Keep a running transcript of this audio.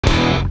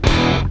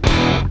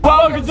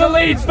to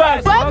LEEDS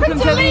Fest! Welcome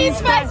to LEEDS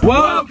Fest!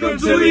 Welcome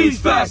to LEEDS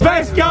Fest!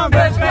 Best camp!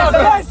 Best camp!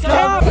 Best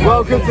camp!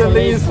 Welcome to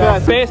LEEDS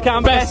Fest! Best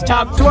camp! Best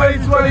camp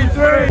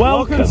 2023!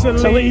 Welcome to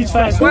LEEDS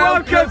Fest!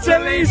 Welcome to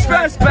LEEDS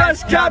Fest!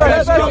 Best camp!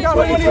 Best camp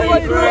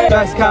 2023!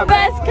 Best camp!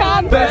 Best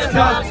camp! Best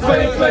camp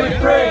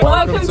 2023!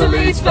 Welcome to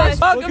LEEDS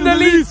Fest! Welcome to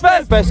LEEDS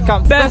Fest! Best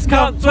camp! Best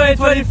camp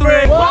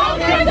 2023! Welcome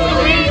to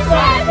LEEDS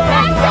Fest!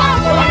 Best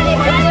camp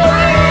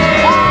 2023!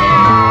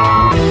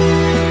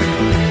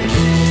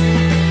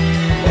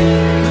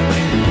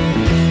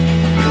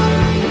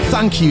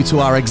 Thank you to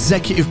our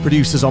executive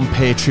producers on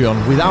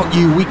Patreon. Without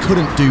you, we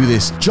couldn't do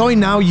this. Join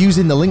now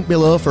using the link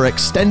below for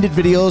extended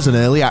videos and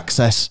early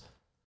access.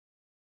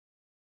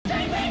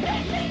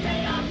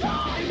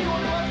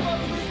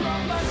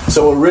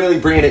 So we're really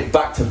bringing it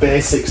back to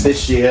basics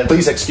this year.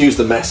 Please excuse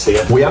the mess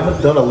here. We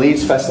haven't done a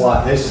LEEDS Fest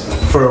like this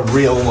for a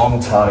real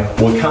long time.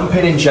 We're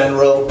camping in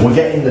general, we're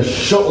getting the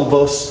shuttle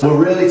bus, we're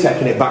really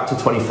taking it back to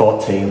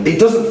 2014. It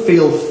doesn't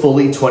feel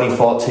fully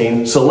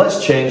 2014, so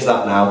let's change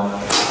that now.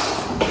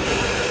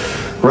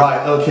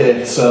 Right,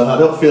 okay, so I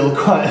don't feel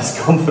quite as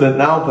confident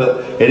now,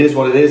 but it is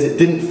what it is. It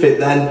didn't fit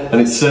then, and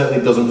it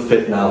certainly doesn't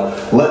fit now.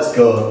 Let's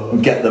go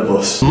and get the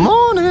bus.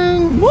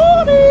 Morning!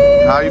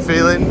 Morning! How are you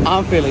feeling?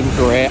 I'm feeling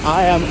great.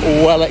 I am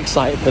well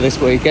excited for this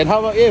weekend. How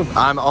about you?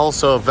 I'm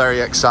also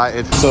very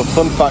excited. So,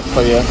 fun fact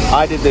for you,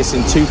 I did this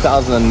in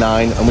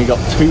 2009, and we got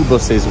 2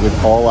 buses with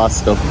all our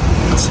stuff.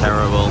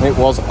 Terrible. It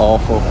was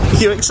awful.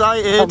 You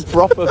excited? I'm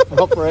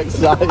proper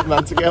excited,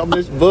 man, to get on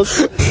this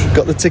bus.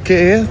 Got the ticket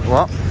here.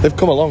 What? They've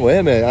come a long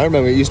way, mate. I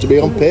remember it used to be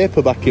on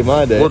paper back in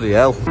my day. Bloody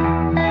hell.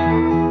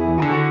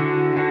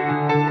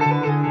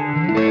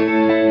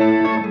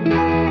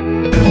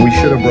 We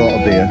should have brought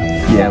a beer.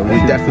 Yeah, we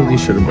definitely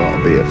should have brought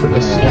a beer for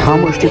this. How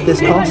much did this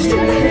cost?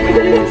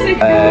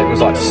 It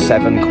was like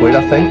 £7,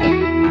 I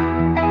think.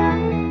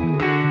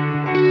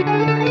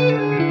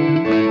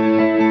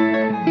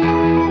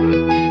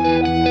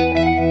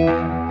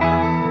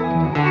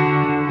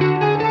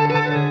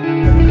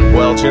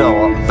 Well, do you know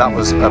what? That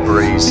was a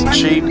breeze.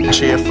 Cheap,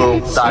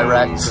 cheerful,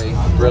 direct.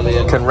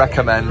 Brilliant. Can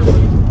recommend.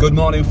 Good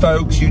morning,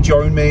 folks. You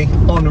join me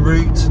en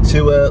route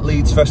to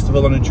LEEDS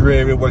Festival on a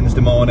dreary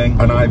Wednesday morning,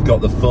 and I've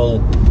got the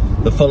full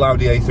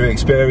Audi A3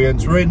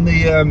 experience. We're in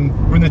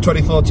the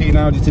 2014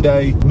 Audi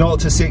today. 0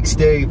 to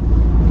 60.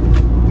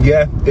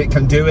 Yeah, it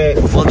can do it.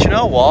 Well, do you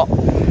know what?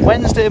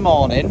 Wednesday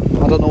morning,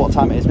 I don't know what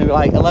time it is, maybe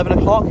like 11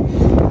 o'clock.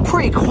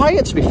 Pretty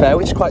quiet, to be fair,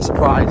 which is quite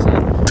surprising.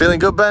 Feeling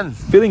good, Ben?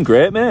 Feeling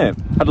great, mate.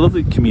 Had a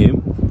lovely commute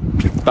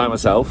by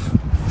myself.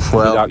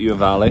 Well, without you and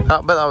Valley.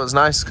 I bet that was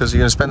nice because you're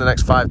going to spend the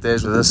next 5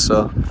 days with us,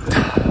 so.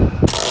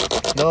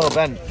 No,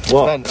 Ben.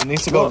 What? Ben, it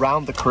needs to go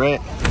round the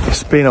crate.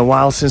 It's been a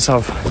while since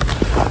I've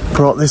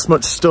brought this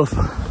much stuff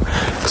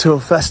to a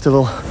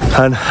festival,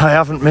 and I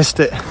haven't missed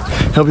it.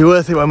 It'll be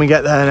worth it when we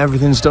get there and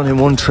everything's done in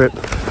one trip.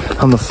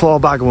 I'm the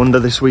 4-bag wonder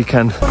this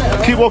weekend.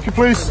 Keep walking,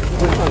 please.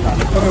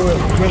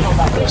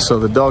 So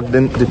the dog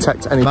didn't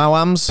detect any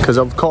mawams, because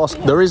of course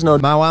there is no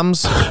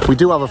mawams. We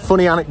do have a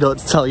funny anecdote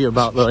to tell you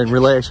about though in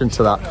relation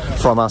to that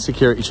from our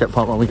security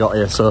checkpoint when we got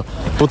here, so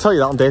we'll tell you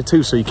that on day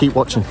 2, so you keep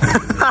watching.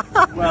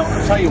 Well,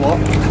 I'll tell you what,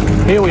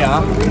 here we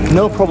are,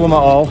 no problem at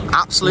all.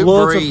 Absolute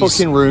loads breeze. of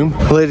fucking room.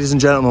 Ladies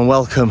and gentlemen,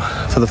 welcome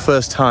for the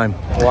first time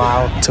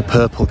to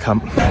Purple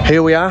Camp.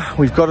 Here we are,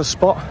 we've got a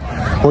spot.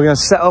 We're going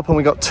to set up, and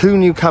we've got 2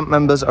 new camp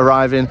members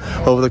arriving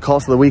over the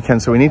course of the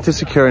weekend, so we need to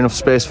secure enough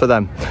space for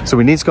them. So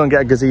we need to go and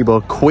get a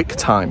gazebo quick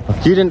time.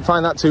 You didn't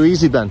find that too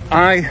easy, Ben?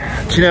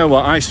 Do you know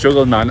what? I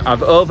struggled, man. I've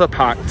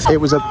overpacked. It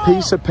was a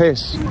piece of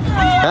piss.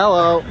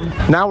 Hello.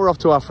 Now we're off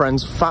to our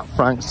friends Fat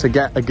Frank's to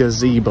get a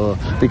gazebo,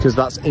 because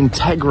that's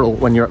integral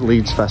when you're at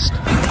LEEDS Fest.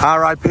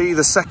 R.I.P.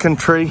 the second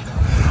tree.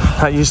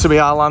 That used to be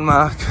our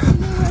landmark,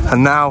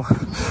 and now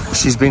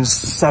she's been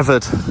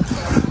severed.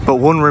 But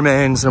one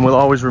remains and will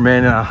always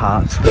remain in our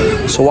hearts.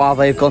 So while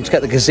they've gone to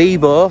get the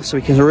gazebo, so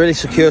we can really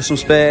secure some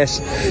space,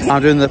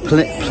 I'm doing the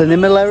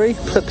preliminary.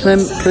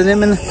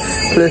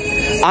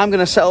 I'm going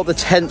to set up the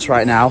tents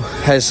right now,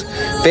 as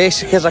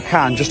basic as I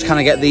can, just to kind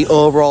of get the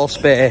overall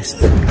space.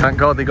 Thank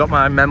God they got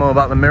my memo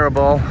about the mirror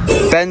ball.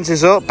 Ben's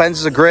is up. Ben's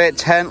is a great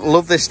tent.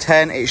 Love this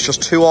tent. It's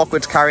just too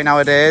awkward to carry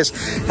nowadays,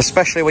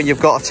 especially when you've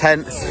got a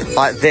tent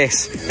like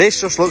this. This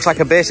just looks like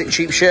a basic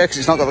cheap shirt because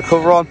it's not got the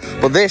cover on,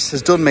 but this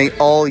has done me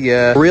all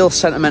year. Real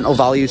sentimental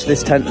value to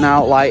this tent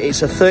now. Like,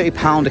 it's a £30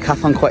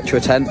 Decathlon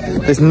Quechua tent.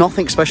 There's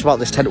nothing special about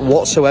this tent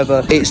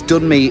whatsoever. It's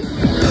done me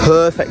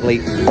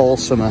perfectly all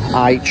summer.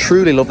 I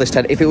truly love this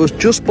tent. If it was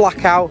just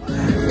blackout,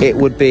 it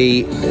would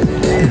be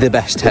the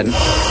best tent.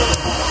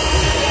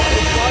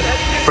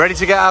 Ready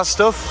to get our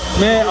stuff?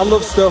 Mate, I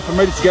love stuff. I'm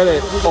ready to get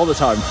it all the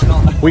time.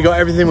 We got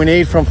everything we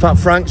need from Fat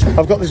Frank's.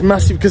 I've got this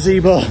massive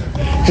gazebo.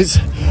 It's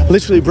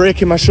literally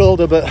breaking my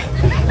shoulder, but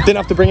didn't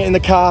have to bring it in the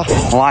car.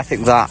 Well, I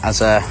think that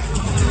as a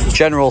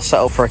general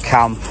setup for a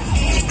camp,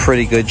 it's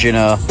pretty good, you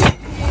know.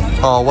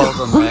 Oh, well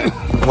done, mate.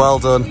 Well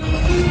done.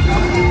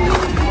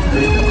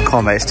 Come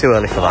on, mate, it's too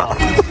early for that.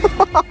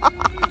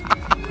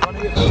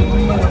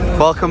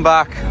 Welcome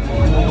back.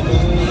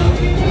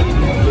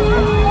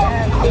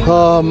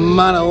 Oh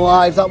man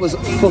alive, that was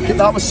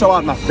so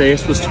hard, my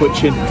face was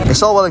twitching.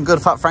 It's all well and good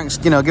Fat Frank's,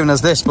 you know, giving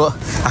us this, but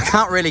I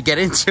can't really get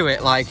into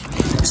it, like,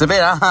 it's a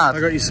bit hard.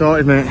 I got you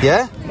sorted, mate.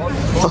 Yeah?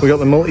 We got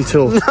the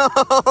multi-tool.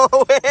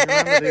 No way!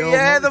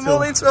 Yeah, the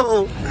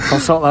multi-tool. I'll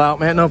sort that out,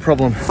 mate, no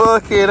problem.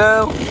 Fucking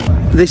hell.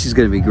 This is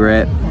going to be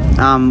great.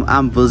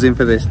 I'm buzzing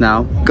for this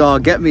now.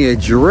 God, get me a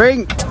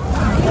drink.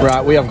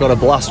 Right, we have got a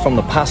blast from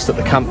the past at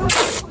the camp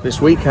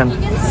this weekend.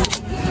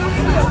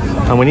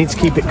 And we need to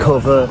keep it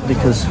covert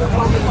because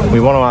we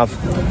want to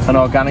have an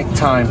organic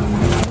time.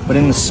 But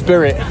in the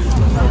spirit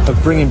of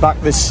bringing back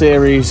this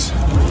series,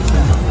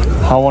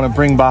 I want to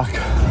bring back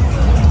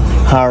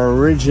our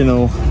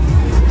original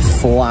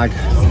flag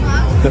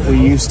that we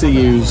used to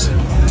use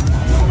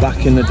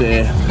back in the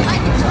day.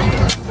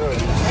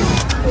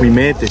 We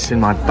made this in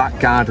my back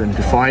garden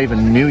before I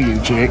even knew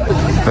you, Jake.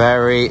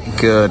 Very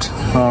good.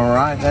 All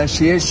right, there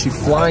she is. She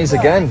flies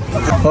again.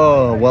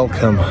 Oh,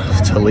 welcome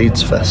to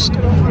LEEDS Fest,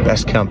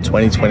 Best Camp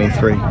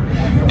 2023.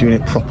 Doing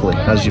it properly,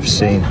 as you've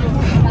seen.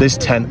 This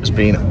tent has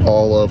been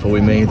all over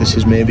with me. This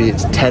is maybe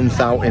its 10th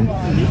outing,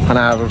 and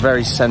I have a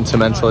very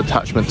sentimental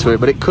attachment to it,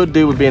 but it could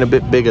do with being a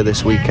bit bigger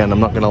this weekend, I'm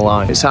not gonna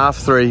lie. It's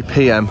 3:30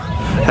 p.m.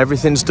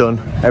 Everything's done,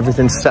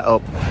 everything's set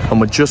up,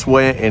 and we're just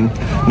waiting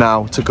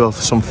now to go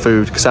for some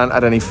food, because I haven't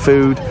had any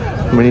food,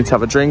 and we need to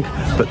have a drink,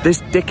 but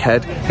this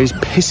dickhead is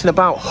pissing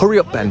about. Hurry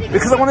up, Ben.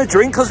 Because I want to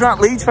drink because we're at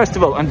LEEDS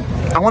Festival and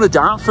I want to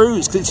dart through.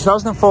 It's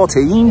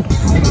 2014.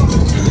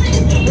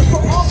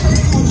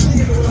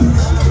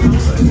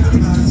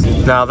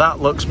 Now that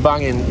looks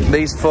banging.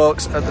 These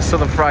folks at the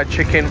Southern Fried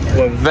Chicken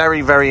were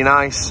very, very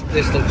nice.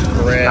 This looks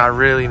great. I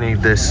really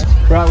need this.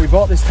 Right, we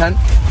bought this tent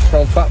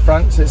from Fat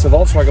Frank's. It's a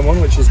Volkswagen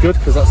one, which is good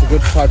because that's a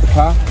good type of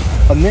car.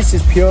 And this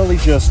is purely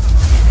just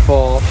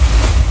for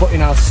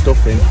putting our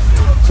stuff in.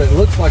 So it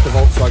looks like a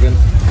Volkswagen.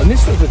 And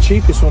this was the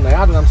cheapest one they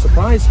had, and I'm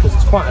surprised because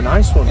it's quite a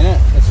nice one. Yeah,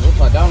 it's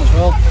upside down as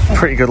well.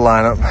 Pretty good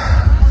lineup.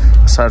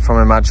 Aside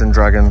from Imagine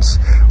Dragons.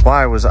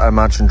 Why was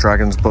Imagine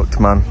Dragons booked,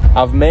 man?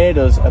 I've made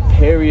us a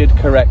period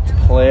correct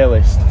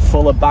playlist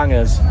full of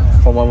bangers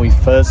from when we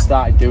first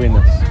started doing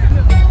this.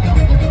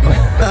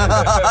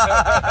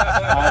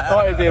 I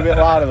thought it'd be a bit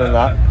louder than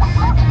that.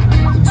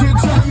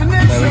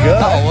 There we go.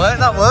 That'll work,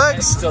 that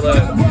works.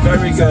 Excellent.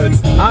 Very good.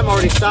 I'm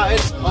already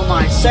started on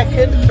my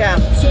second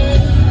camp.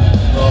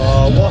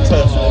 Oh,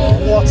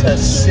 what a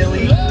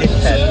silly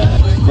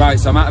dickhead. Right,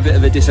 so I'm at a bit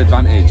of a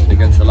disadvantage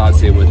against the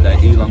lads here with their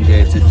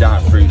elongated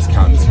dark fruits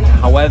cans.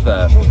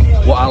 However,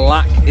 what I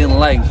lack in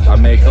length, I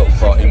make up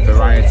for in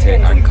variety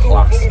and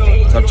class.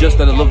 So I've just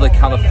done a lovely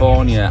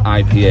California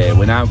IPA.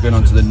 We're now going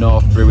on to the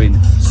North Brewing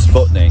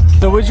Sputnik.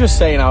 So we're just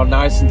saying how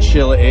nice and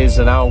chill it is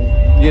and how,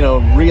 you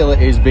know, real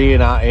it is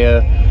being out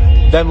here.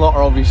 Them lot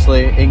are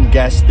obviously in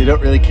guests. They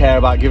don't really care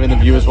about giving the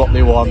viewers what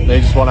they want. They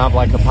just want to have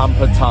like a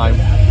pampered time.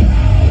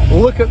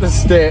 Look at the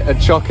state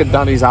of Choc and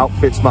Danny's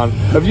outfits, man.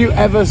 Have you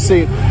ever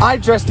seen... I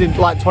dressed in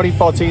like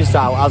 2014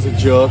 style as a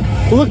joke.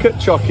 Look at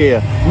Choc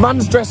here.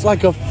 Man's dressed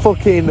like a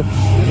fucking...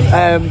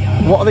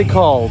 what are they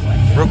called?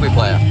 Rugby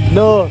player.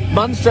 No,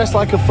 man's dressed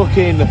like a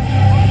fucking...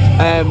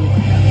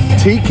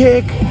 tea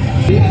cake.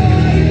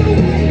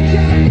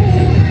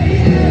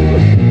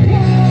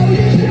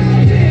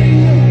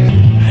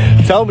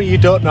 Tell me you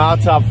don't know how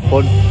to have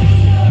fun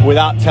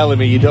without telling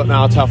me you don't know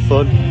how to have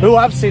fun. Who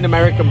have seen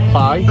American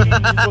Pie?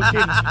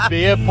 Fucking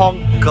beer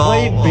pong.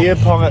 Played beer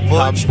pong at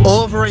camp.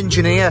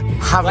 Over-engineer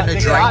having a They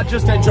drink. can't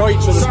just enjoy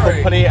each other's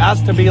company. It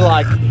has to be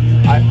like,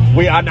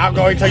 we are now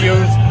going to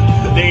use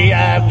the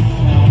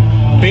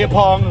beer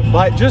pong.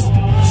 Like, just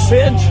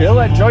sit and chill,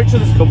 enjoy each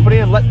other's company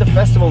and let the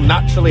festival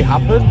naturally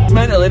happen. It's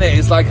mental, innit?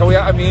 It's like, are we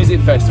at a music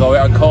festival, we're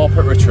at a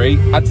corporate retreat?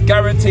 I'd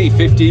guarantee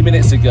 15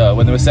 minutes ago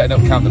when they were setting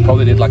up camp, they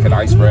probably did like an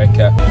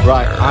icebreaker.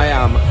 Right,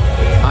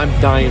 I'm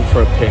dying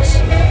for a piss.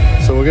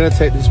 So we're gonna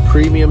take this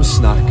premium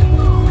snack.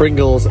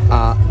 Pringles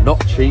are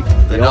not cheap.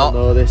 They're all not.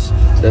 know this.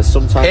 There's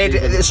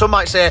sometimes Some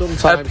might say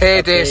a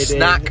payday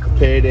snack.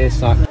 Payday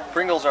snack.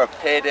 Pringles are a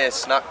payday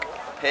snack.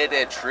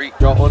 Payday treat.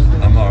 Got one?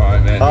 I'm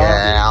alright, mate.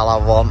 Yeah, I'll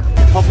have one.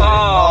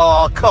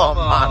 Oh, come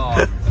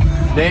on.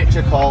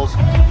 Nature calls.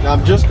 Now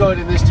I'm just going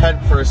in this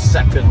tent for a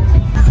second.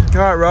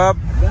 Alright, Rob.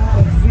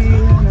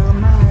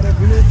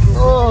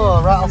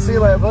 Oh, right, I'll see you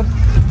later, bud.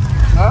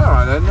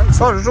 Alright then.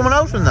 Oh, there's someone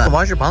else in there.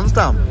 Why's your pants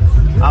down?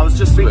 I was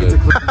just thinking to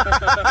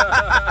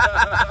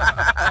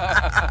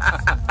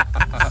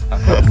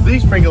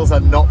These Pringles are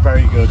not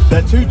very good.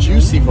 They're too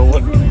juicy for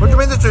one. What do you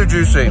mean they're too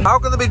juicy? How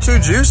can they be too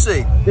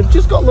juicy? They've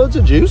just got loads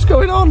of juice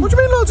going on. What do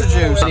you mean loads of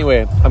juice?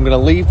 Anyway, I'm going to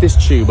leave this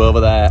tube over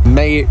there.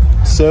 May it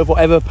serve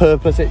whatever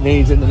purpose it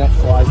needs in the next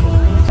life.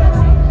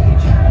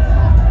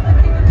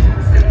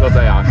 But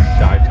they are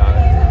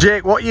shite.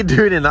 Jake, what are you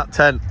doing in that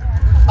tent?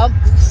 I'm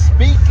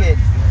speaking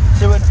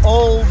to an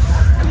old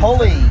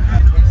colleague.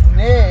 His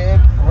name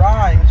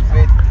rhymes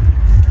with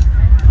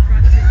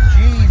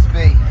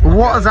Jeesby.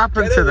 What has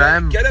happened to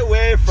them? Get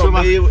away from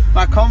So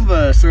my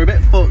Converse are a bit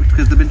fucked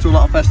because they've been to a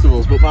lot of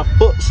festivals, but my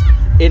foot's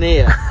in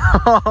here.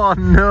 Oh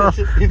no,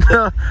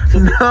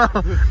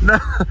 no.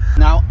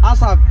 Now,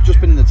 as I've just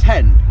been in the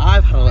tent,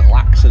 I've had a little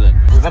accident.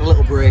 We've had a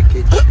little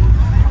breakage.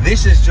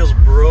 This is just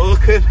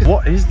broken.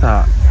 What is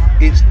that?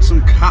 It's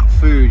some cat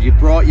food. You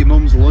brought your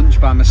mum's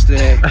lunch by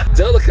mistake.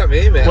 Don't look at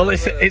me, mate. Well,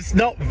 it's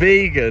not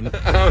vegan,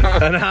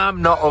 and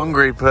I'm not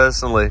hungry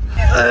personally.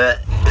 I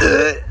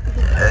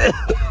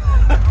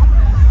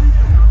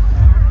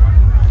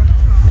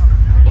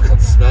can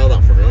smell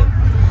that from here.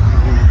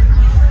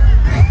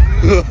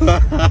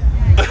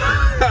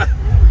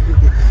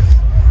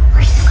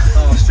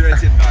 Oh,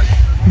 straight in bag.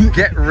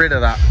 Get rid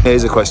of that.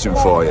 Here's a question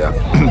for you.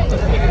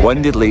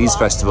 When did Leeds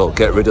Festival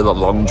get rid of the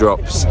long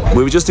drops?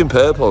 We were just in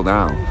purple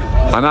now,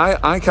 and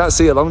I can't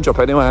see a long drop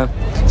anywhere.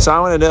 So I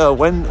want to know,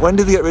 when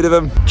did they get rid of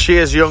them?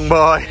 Cheers, young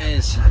boy.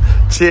 Cheers.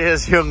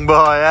 Cheers, young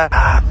boy.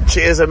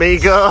 Cheers,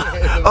 amigo.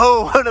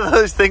 Oh, one of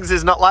those things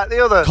is not like the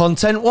other.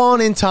 Content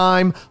warning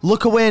time.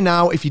 Look away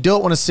now if you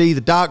don't want to see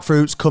the dark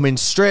fruits coming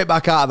straight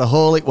back out of the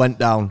hole it went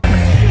down.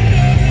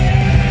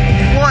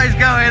 What is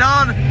going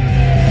on?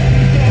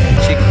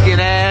 Chicken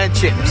and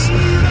chips.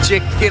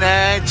 Chicken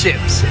and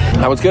chips.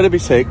 I was going to be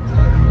sick,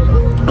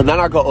 and then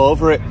I got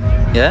over it.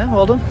 Yeah,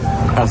 well done.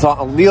 I thought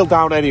I'll kneel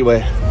down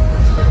anyway.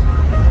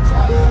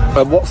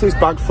 And what's this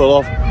bag full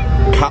of?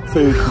 Cat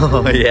food.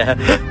 Oh, yeah.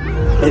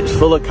 It's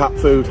full of cat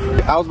food.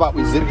 How's about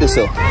we zip this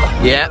up?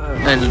 Yeah,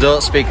 and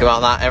don't speak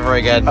about that ever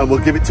again. And we'll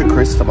give it to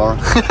Chris tomorrow.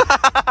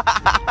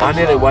 I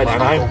nearly went,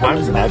 and I'm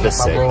never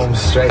sick.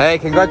 Hey,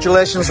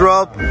 congratulations,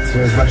 Rob.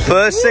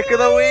 First sick of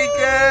the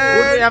weekend.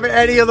 Wouldn't we have it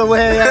any other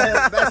way?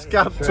 Best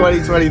Camp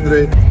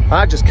 2023.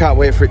 I just can't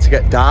wait for it to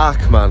get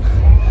dark, man.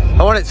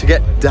 I want it to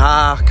get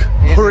dark.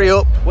 Yeah. Hurry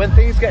up. When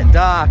things get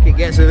dark, it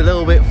gets a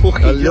little bit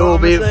fucky. A little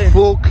bit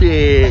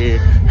fucky.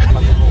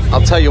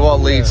 I'll tell you what,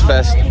 Leeds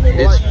Fest,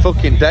 it's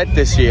fucking dead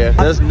this year.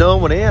 There's no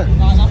one here.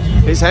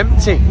 It's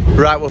empty.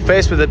 Right, we're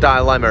faced with a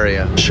dilemma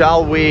here.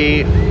 Shall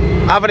we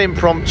have an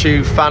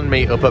impromptu fan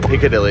meet up at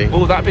Piccadilly?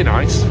 Oh, that'd be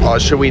nice. Or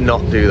should we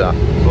not do that?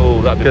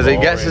 Oh, that'd be Because it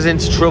gets us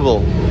into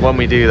trouble when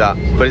we do that.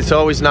 But it's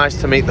always nice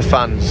to meet the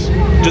fans.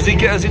 Does it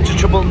get us into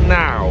trouble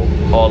now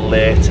or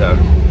later?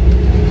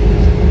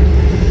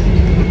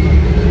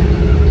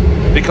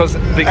 Because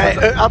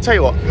I'll tell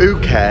you what, who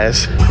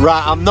cares?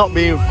 Right, I'm not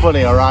being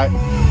funny, alright?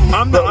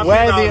 But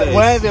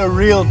we're the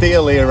real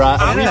deal here, right?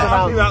 I'm not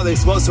happy about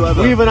this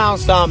whatsoever. We've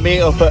announced our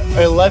meet-up at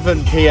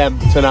 11 PM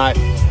tonight.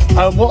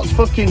 And what's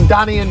fucking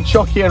Danny and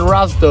Chucky and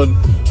Raz done?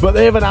 But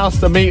they've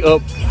announced a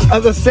meet-up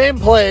at the same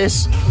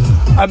place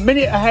a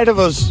minute ahead of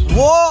us.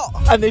 What?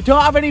 And they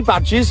don't have any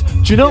badges.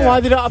 Do you know why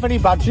they don't have any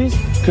badges?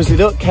 Because they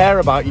don't care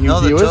about you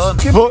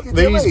viewers. Fuck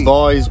these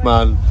boys,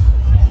 man.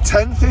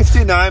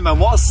 10:59, man.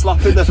 What a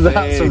slap in the face.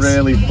 That's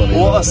really funny.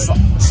 What a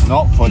it's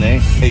not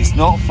funny. It's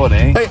not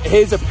funny.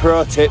 Here's a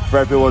pro tip for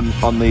everyone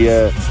on the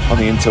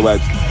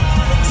interwebs.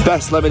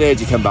 Best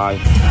lemonade you can buy.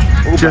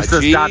 Oh, just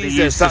as Daddy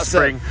used to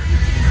spring.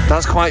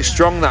 That's quite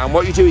strong, that. And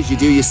what you do is you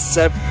do your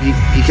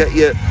you get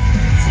your,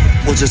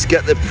 we'll just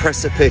get the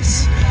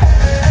precipice.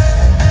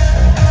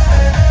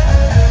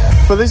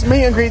 For this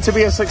meet and greet to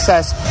be a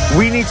success,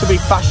 we need to be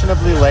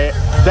fashionably late.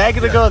 They're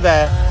going to go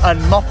there and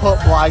mop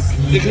up like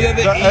the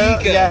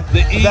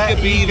eager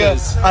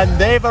beavers. And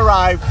they've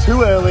arrived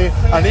too early,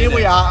 and here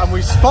we are, and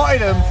we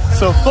spotted them,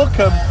 so fuck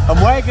them, and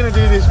we're going to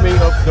do this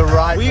meet up the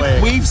right way.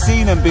 We've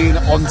seen them being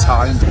on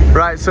time.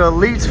 Right, so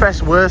Leeds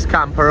Fest Worst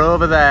Camp are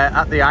over there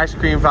at the ice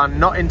cream van,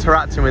 not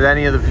interacting with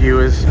any of the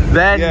viewers.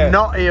 They're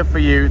not here for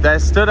you. They're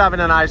stood having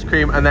an ice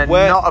cream, and they're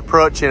not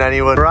approaching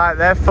anyone. Right,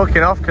 they're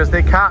fucking off because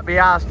they can't be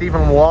asked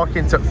even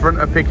walking to front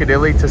of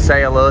Piccadilly to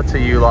say hello to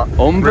you lot.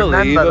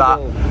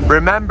 Unbelievable.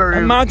 Remember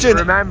that.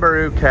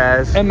 Remember who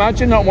cares.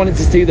 Imagine not wanting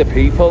to see the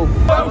people.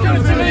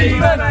 Welcome to Leeds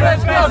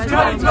Fest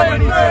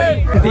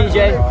 2023.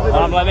 DJ,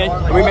 I'm Lemmy.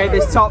 We made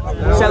this top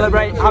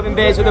celebrate having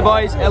beers with the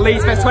boys at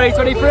Leeds Fest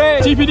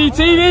 2023. TPD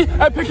TV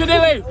at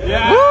Piccadilly.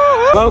 Yeah.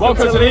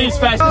 Welcome to Leeds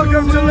Fest.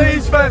 Welcome to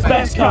Leeds Fest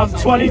Best Camp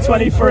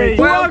 2023.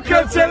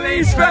 Welcome to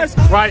Leeds Fest.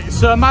 Right,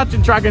 so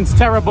Imagine Dragons,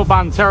 terrible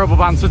band. So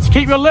to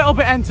keep you a little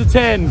bit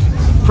entertained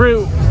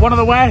through one of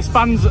the worst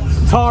bands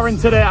touring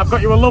today, I've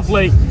got you a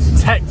lovely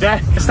tech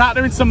deck. Start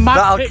doing some mad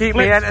That'll keep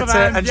me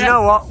entertained. And you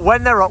know what?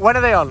 When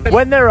are they on?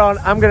 When they're on,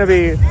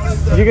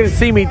 you're gonna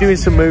see me doing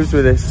some moves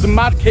with this. Some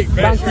mad kick.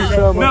 Thank you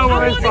so much. No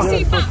worries.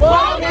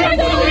 Welcome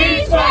to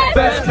Leeds Fest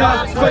Best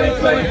Camp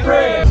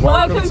 2023.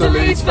 Welcome to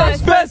Leeds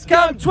Fest Best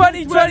Camp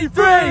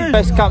 2023.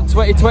 Best Camp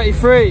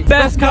 2023.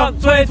 Best Camp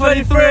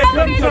 2023.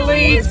 Welcome to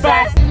Leeds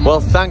Fest.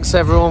 Well, thanks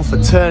everyone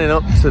for turning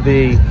up to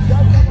the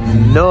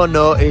No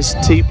Notice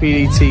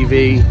TPD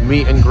TV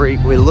meet and greet.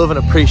 We love and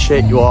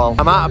appreciate you all.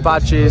 I'm out of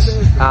badges,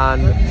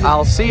 and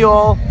I'll see you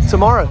all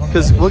tomorrow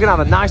because we're gonna have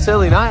a nice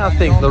early night. I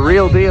think the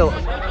real deal.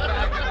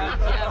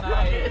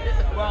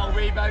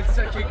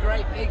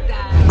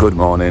 Good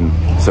morning.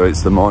 So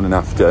it's the morning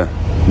after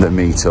the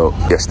meet-up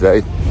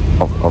yesterday.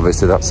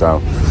 Obviously that's how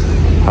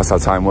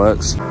time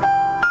works.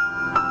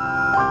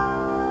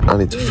 I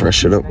need to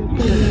freshen up.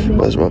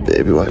 Where's my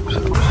baby wipes?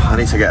 I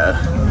need to get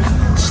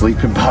a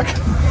sleeping bag.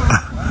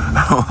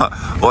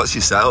 What's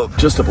your setup?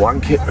 Just a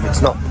blanket, but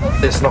it's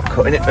not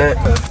cutting it, mate.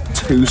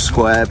 2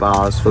 square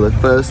bars for the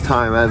first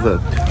time ever.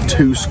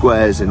 2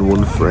 squares in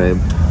one frame.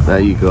 There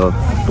you go.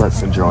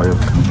 Let's enjoy them.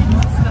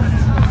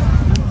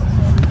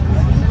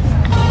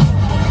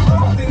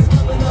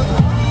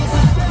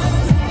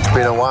 It's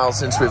been a while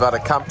since we've had a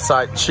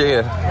campsite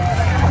cheer.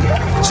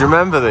 Do you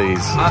remember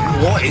these?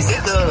 What is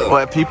it though?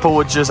 Where people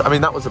would just, I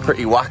mean, that was a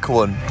pretty whack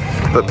one,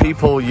 but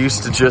people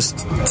used to just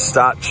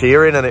start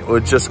cheering and it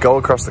would just go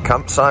across the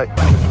campsite.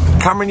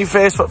 Camera in your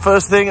face for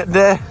first thing at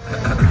day.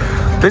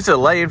 This is a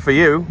lay-in for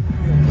you.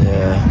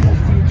 Yeah.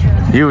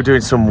 You were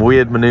doing some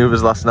weird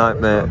manoeuvres last night,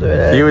 mate.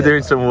 You were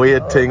doing some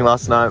weird thing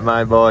last night,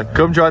 my boy.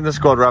 Come join the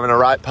squad, we're having a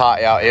right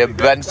party out here.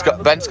 Ben's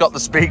got the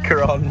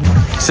speaker on.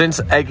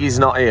 Since Eggy's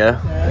not here,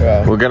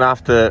 we're gonna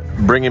have to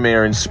bring him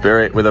here in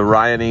spirit with a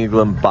Ryan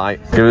Eaglen bite.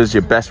 Give us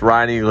your best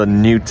Ryan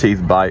Eaglen new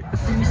teeth bite.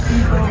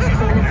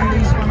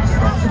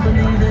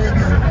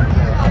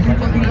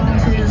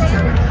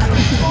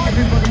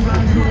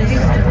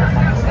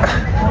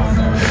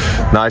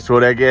 Nice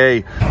one,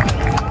 Eggy.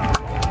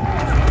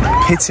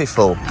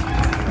 Pitiful.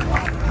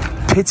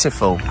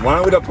 Pitiful. Why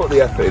would I put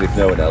the effort in if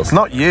no one else?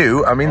 Not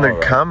you, I mean the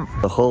camp.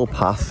 The whole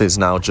path is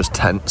now just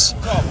tents.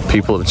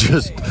 People are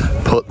just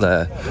put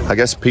there. I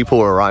guess people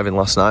were arriving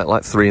last night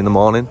like 3 in the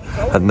morning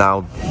and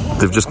now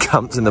they've just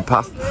camped in the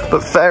path.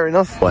 But fair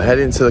enough. We're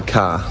heading to the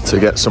car to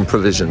get some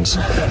provisions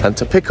and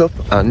to pick up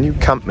our new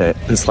campmate.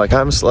 It's like,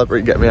 I'm a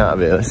celebrity, get me out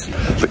of here.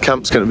 The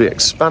camp's going to be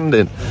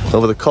expanding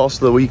over the course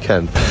of the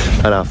weekend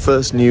and our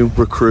first new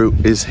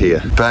recruit is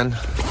here. Ben,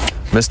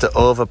 Mr.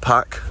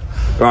 Overpack.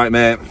 Right,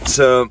 mate,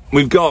 so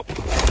we've got a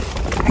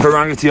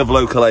variety of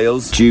local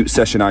ales, Jute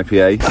Session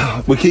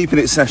IPA. We're keeping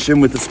it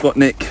session with the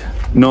Sputnik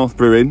North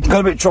Brewing. It's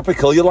got a bit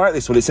tropical, you like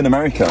this one, it's in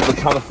America. The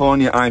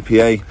California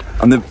IPA.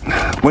 And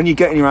when you're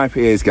getting your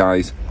IPAs,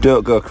 guys,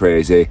 don't go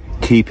crazy,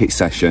 keep it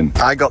session.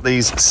 I got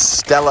these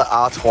Stella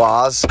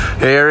Artois.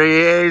 Here he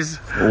is,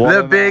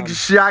 the big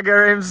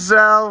shagger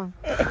himself.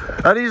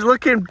 And he's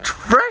looking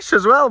fresh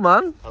as well,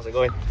 man. How's it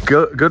going?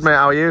 Good mate,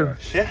 how are you?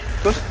 Yeah,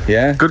 good.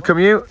 Yeah? Good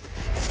commute?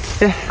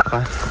 Yeah.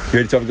 You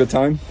ready to have a good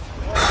time?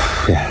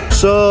 Yeah.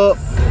 So,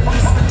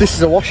 this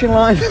is a washing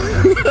line.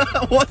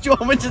 What do you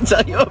want me to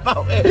tell you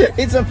about it?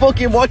 It's a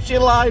fucking washing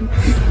line.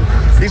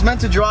 It's meant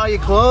to dry your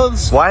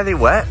clothes. Why are they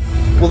wet?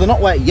 Well, they're not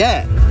wet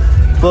yet,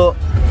 but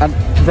to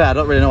be fair, I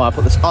don't really know why I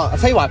put this on. I'll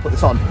tell you why I put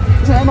this on.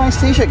 Isn't it a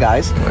nice t-shirt,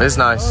 guys? It is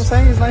nice. You know what I'm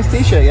saying? It's a nice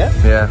t-shirt, yeah?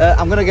 Yeah.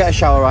 I'm gonna get a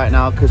shower right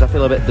now because I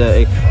feel a bit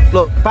dirty.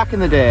 Look, back in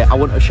the day, I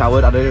wouldn't have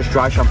showered. I'd have just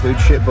dry shampooed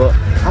shit, but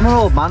I'm an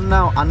old man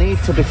now. I need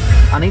to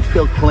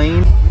feel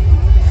clean.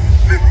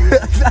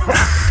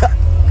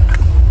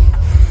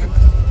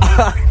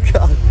 Oh,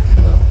 God.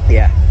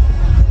 Yeah.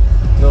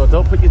 No,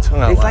 don't put your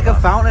tongue out. It's like a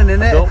fountain,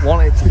 isn't it? I don't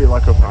want it to be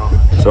like a fountain.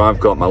 So I've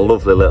got my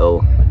lovely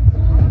little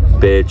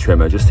beard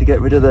trimmer just to get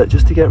rid of the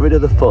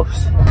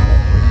fuss.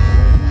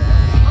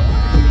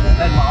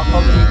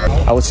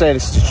 I would say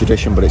this is a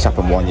tradition, but it's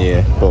happened 1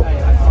 year. But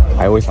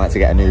I always like to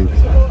get a new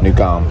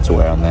garment to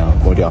wear on now.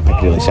 We'll do our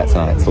Piccadilly set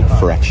tonight to look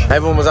fresh.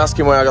 Everyone was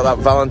asking where I got that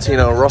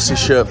Valentino Rossi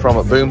shirt from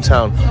at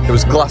Boomtown. It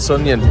was Glass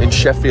Onion in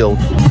Sheffield.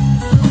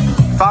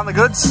 Found the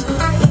goods?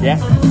 Yeah,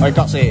 I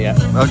can't see it yet.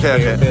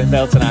 Okay.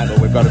 They'll tonight, but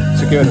we've got to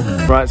secure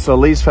them. Right, so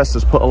Leeds Fest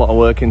has put a lot of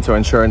work into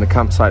ensuring the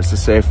campsites are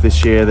safe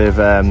this year. They've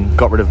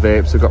got rid of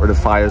vapes, they've got rid of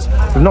fires.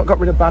 They've not got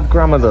rid of bad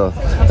grammar though.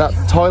 That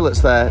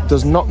toilet's there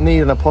does not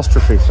need an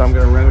apostrophe, so I'm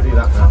going to remedy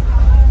that now.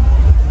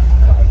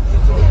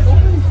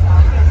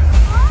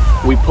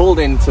 We pulled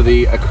into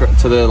the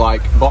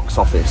like box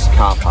office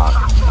car park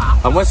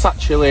and we're sat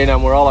chilling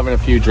and we're all having a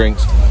few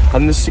drinks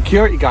and the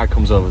security guy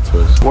comes over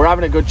to us. We're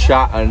having a good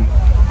chat and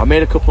I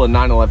made a couple of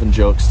 9/11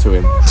 jokes to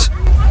him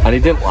and he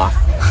didn't laugh.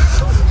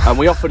 And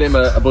we offered him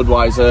a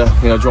Budweiser,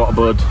 you know, do you want a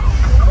Bud?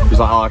 He was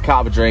like, oh, I can't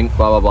have a drink,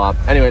 blah, blah,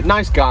 blah. Anyway,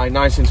 nice guy,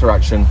 nice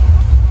interaction.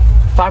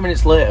 5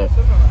 minutes later,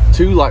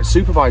 2 like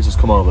supervisors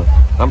come over.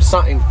 I'm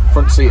sat in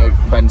front seat of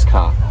Ben's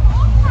car.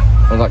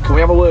 I was like, can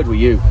we have a word with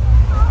you?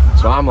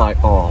 So I'm like,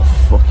 oh,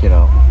 fuck, you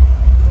know.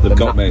 They've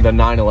got me. The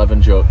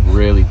 9/11 joke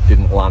really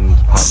didn't land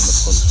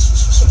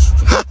past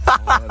the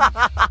fun.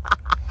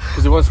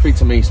 Because they want to speak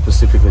to me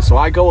specifically.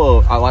 So we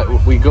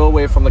go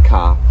away from the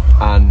car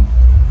and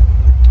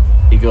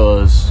he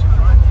goes,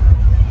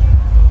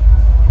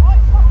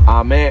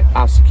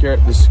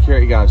 the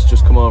security guys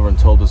just come over and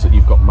told us that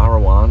you've got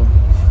marijuana.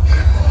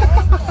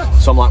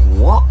 So I'm like,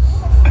 what?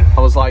 I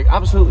was like,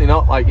 absolutely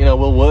not. Like, you know,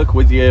 we'll work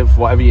with you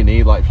for whatever you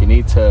need. Like, if you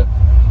need to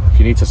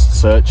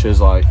search us,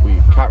 like,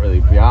 we can't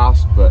really be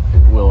asked, but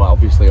we'll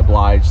obviously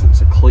oblige.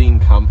 It's a clean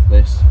camp,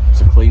 it's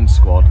a clean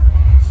squad.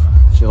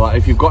 She's like,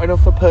 if you've got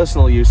enough for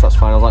personal use, that's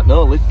fine. I was like,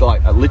 no,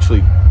 like, I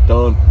literally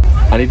don't.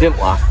 And he didn't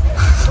laugh.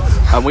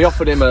 And we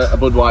offered him a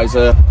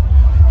Budweiser.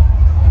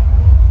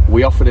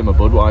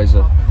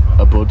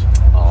 A Bud.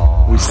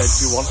 Oh. We said,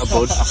 do you want a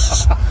Bud?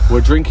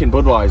 We're drinking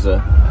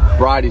Budweiser.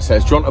 Bridie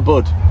says, do you want a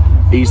Bud?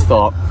 He's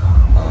thought,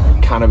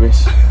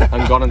 cannabis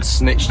and gone and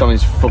snitched on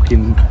his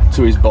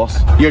to his boss.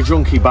 You're a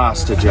drunky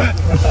bastard, yeah.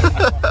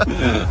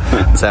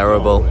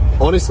 Terrible.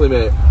 Honestly,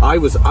 mate, I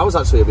was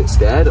actually a bit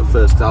scared at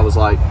first. I was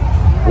like,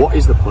 what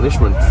is the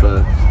punishment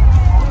for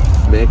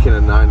making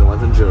a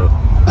 9/11 joke?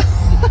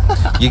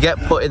 You get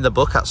put in the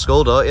book at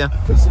school, don't you?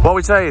 What are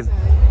we saying?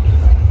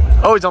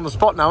 Oh, he's on the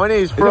spot now, isn't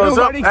he? He's froze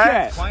up.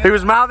 He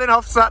was mouthing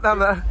off, sat down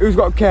there. Who's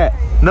got a cat?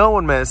 No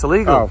one, mate. It's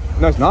illegal. Oh,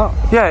 no, it's not.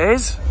 Yeah, it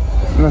is.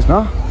 No, it's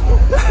not.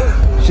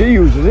 She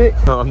uses it.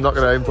 No, I'm not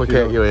going to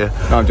implicate you here.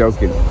 No, I'm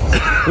joking.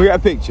 We get a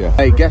picture.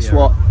 Hey, guess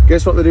what?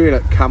 Guess what they're doing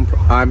at Camp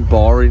I'm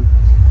Boring?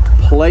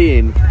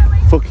 Playing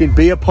fucking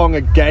beer pong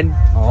again.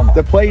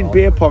 They're playing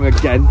beer pong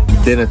again.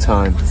 Dinner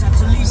time.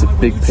 It's a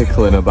big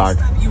pickle in a bag.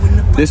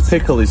 This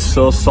pickle is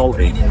so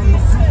salty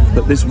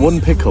that this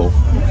one pickle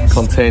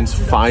contains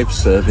 5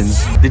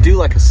 servings. They do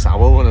like a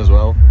sour one as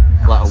well,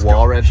 like a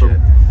warhead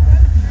one.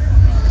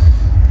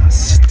 That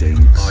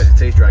stinks. Oh, it's a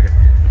taste dragon.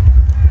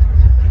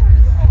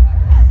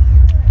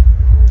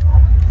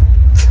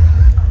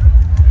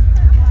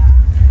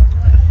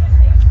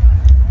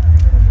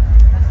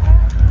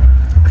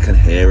 I can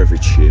hear every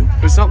chew.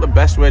 It's not the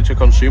best way to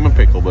consume a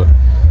pickle, but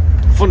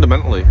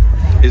fundamentally,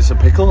 it's a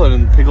pickle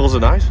and pickles are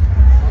nice.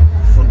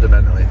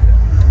 Fundamentally.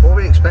 What are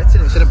we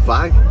expecting? It's in a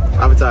bag,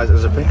 advertised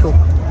as a pickle.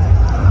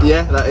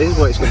 Yeah, that is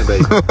what it's going to be.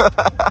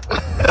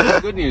 The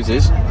good news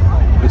is,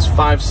 it's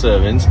 5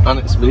 servings and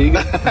it's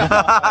vegan.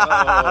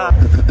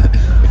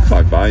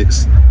 5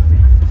 bites.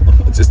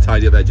 I'll just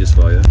tidy up edges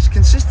for you. It's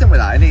consistent with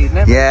that, isn't he? He's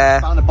never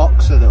found a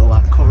boxer that'll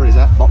like cover his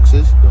ass.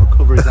 Boxers that'll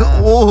cover his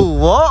ass. Whoa,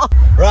 what?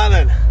 Right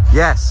then.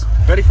 Yes.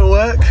 Ready for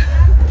work?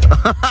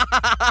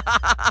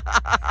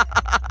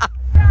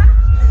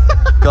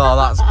 God,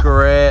 that's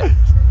great.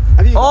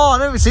 Oh, I've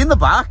never seen the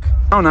back.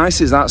 How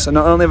nice is that? So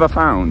not only have I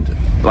found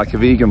like a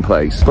vegan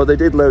place, but they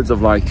did loads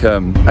of like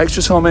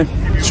extras for me.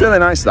 It's really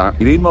nice that.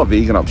 You need more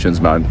vegan options,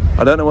 man.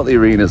 I don't know what the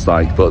arena's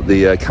like, but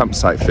the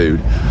campsite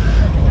food,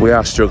 we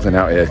are struggling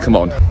out here. Come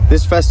on.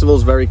 This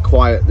festival's very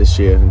quiet this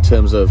year in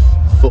terms of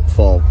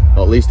footfall,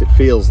 or at least it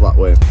feels that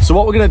way. So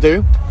what we're going to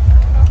do,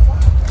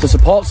 to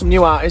support some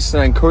new artists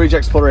and encourage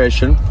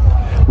exploration,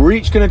 we're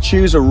each going to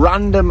choose a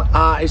random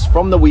artist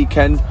from the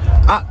weekend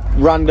at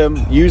random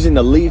using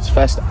the LEEDS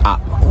Fest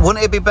app.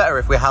 Wouldn't it be better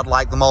if we had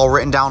like them all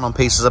written down on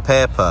pieces of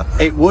paper?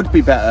 It would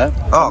be better.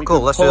 Oh,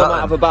 cool. Let's do that.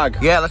 Out of a bag.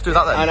 Yeah, let's do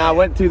that then. And I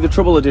went through the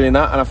trouble of doing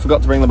that, and I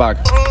forgot to bring the bag.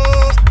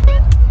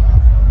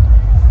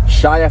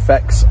 Shy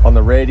FX on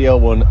the Radio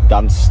 1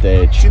 dance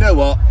stage. Do you know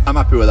what? I'm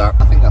happy with that.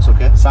 I think that's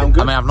okay. Sound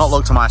good? I mean, I've not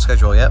looked at my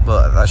schedule yet,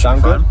 but that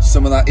sound good.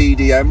 Some of that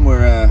EDM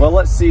we're... well,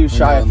 let's see who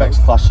Shy FX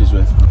clashes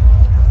with.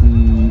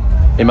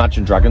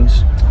 Imagine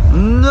Dragons.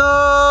 No!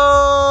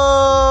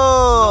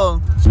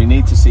 We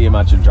need to see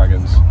Imagine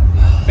Dragons.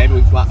 Maybe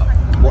we...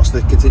 What's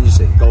the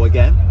contingency? Go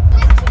again?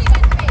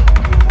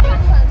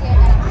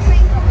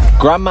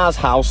 Grandma's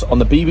House on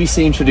the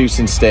BBC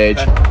introducing stage.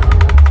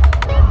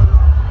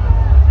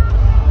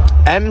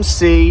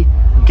 MC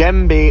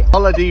Gembi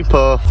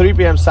Oladipo, 3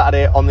 PM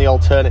Saturday on the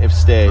alternative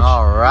stage.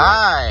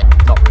 Alright.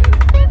 Not really.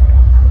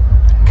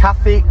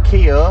 Kathy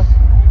Keogh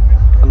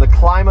and the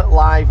Climate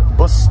Live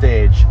bus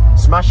stage.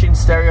 Smashing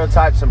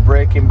stereotypes and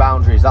breaking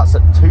boundaries. That's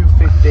at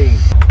 2:15.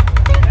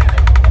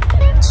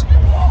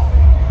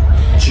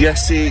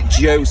 Jessie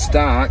Joe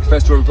Stark,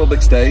 Festival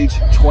Republic stage,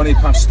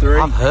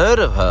 3:20. I've heard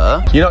of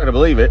her. You're not going to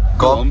believe it.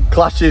 Go on.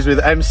 Clashes with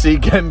MC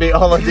Gembi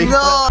Oladipo.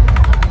 No!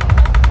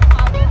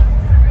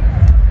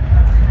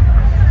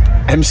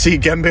 MC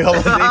Gembi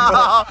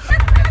Oladipo.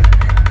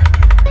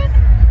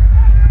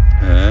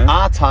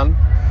 Artan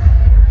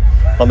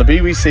on the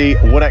BBC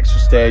One Extra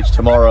stage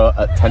tomorrow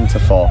at 10 to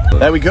 4.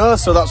 There we go.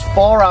 So that's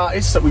 4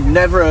 artists that we've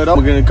never heard of.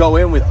 We're going to go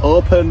in with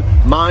open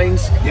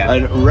minds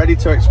and ready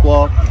to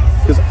explore,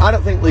 because I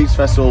don't think LEEDS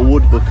Festival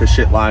would book a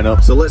shit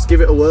lineup. So let's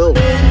give it a whirl.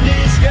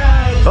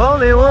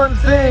 Only one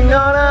thing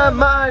on her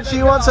mind,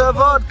 she wants a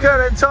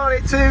vodka and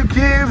tonic, 2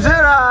 cubes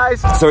and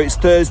ice. So it's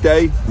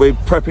Thursday, we're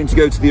prepping to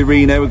go to the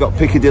arena, we've got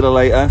Piccadilly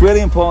later. It's really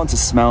important to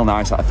smell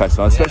nice at a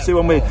festival, especially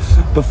when we're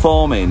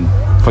performing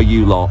for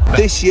you lot.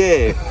 This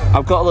year,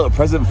 I've got a little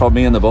present for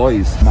me and the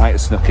boys. Might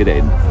have snuck it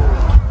in,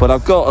 but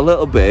I've got a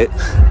little bit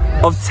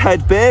of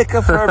Ted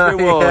Baker for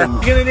everyone.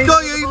 God,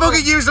 you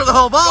fucking used up the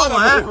whole bottle,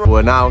 man.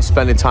 We're now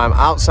spending time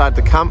outside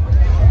the camp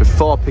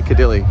before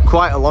Piccadilly.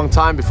 Quite a long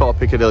time before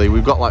Piccadilly.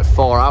 We've got like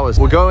 4 hours.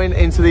 We're going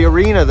into the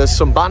arena. There's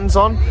some bands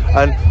on,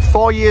 and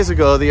 4 years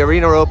ago the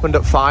arena opened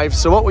at 5.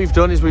 So what we've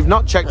done is we've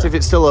not checked if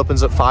it still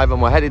opens at 5,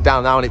 and we're headed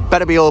down now, and it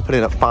better be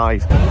opening at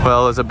 5.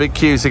 Well, there's a big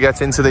queue to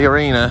get into the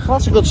arena. Well,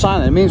 that's a good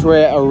sign. It means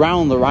we're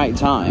around the right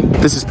time.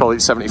 This is probably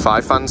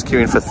 75 fans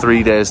queuing for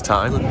 3 days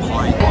time.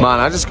 Man,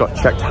 I just got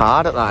checked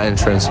hard at that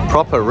entrance.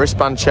 Proper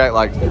wristband check,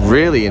 like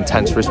really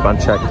intense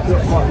wristband check.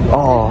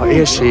 Oh,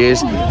 here she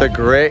is, the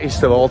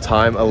greatest of all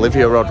time,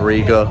 Olivia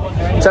Rodrigo.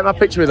 Take my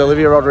picture with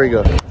Olivia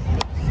Rodrigo.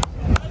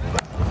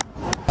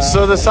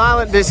 So the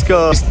silent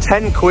disco is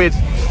 10 quid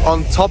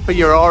on top of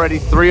your already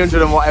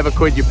 300 and whatever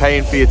quid you're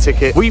paying for your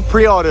ticket. We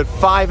pre-ordered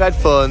 5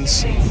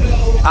 headphones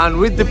and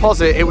with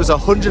deposit it was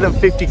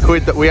 150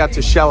 quid that we had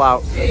to shell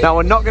out. Now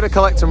we're not going to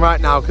collect them right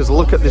now because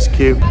look at this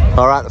queue.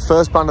 All right, the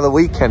first band of the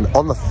weekend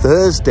on the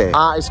Thursday.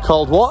 Artist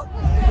called what?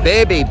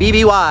 Baby,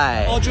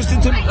 BBY. Oh, Justin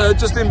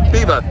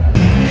Bieber.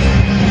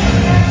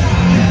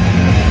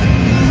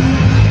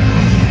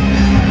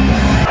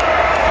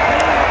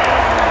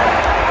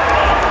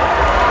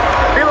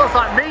 He looks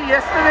like me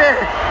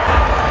yesterday.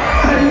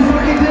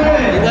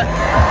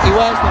 He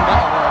wears them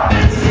better though.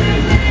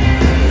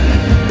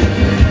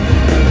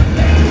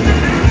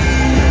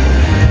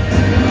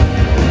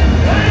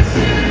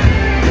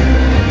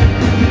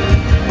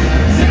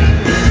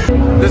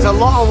 There's a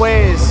lot of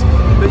ways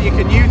that you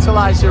can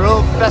utilise your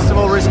old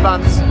festival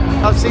wristbands.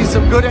 I've seen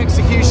some good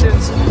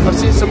executions, I've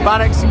seen some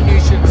bad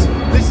executions.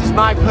 This is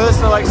my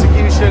personal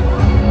execution,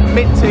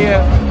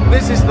 mid-tier.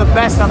 This is the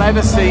best I've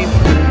ever seen.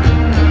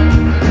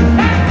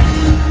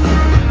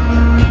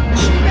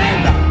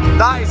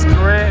 That is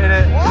great, isn't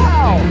it?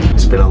 Wow!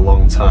 It's been a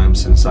long time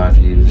since I've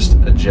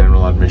used a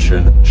general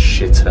admission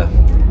shitter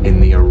in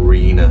the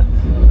arena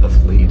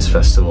of Leeds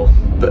Festival,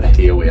 but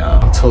here we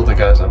are. I told the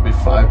guys I'd be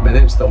 5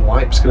 minutes, the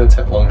wipe's gonna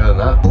take longer than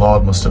that.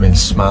 Lord must have been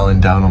smiling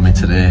down on me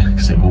today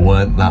because it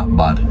weren't that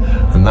bad,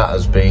 and that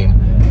has been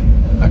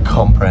a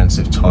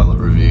comprehensive toilet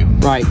review.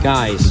 Right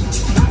guys,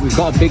 we've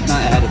got a big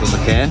night ahead of us,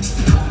 okay?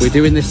 We're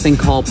doing this thing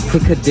called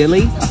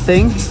PICCADILLY, I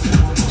think.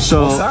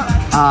 So, what's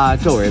that?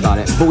 Don't worry about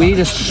it, but we need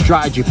a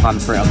strategy plan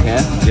for it,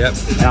 okay? Yep.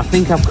 And I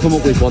think I've come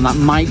up with one that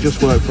might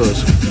just work for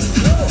us.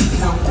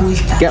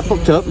 Get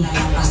fucked up.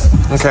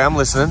 Okay, I'm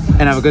listening.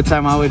 And have a good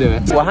time while we do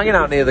it. We're hanging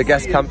out near the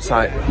guest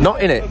campsite.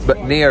 Not in it, but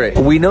near it.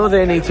 We know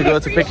they need to go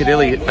to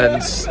Piccadilly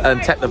and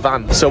take the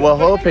van. So we're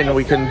hoping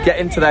we can get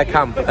into their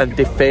camp and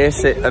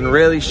deface it and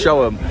really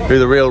show them who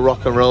the real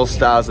rock and roll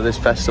stars of this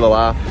festival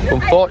are.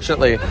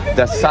 Unfortunately,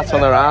 they're sat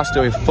on their ass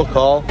doing fuck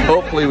all.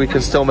 Hopefully we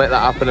can still make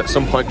that happen at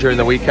some point during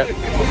the weekend.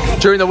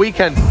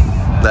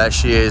 There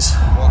she is.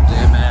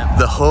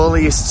 The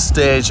holiest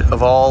stage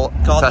of all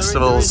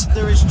festivals,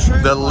 there is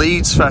truly the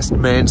Leeds Fest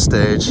main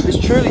stage. There's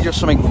truly just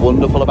something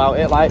wonderful about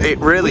it. Like, it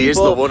really is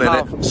the one,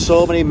 isn't it?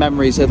 So many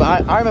memories of. I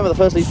remember the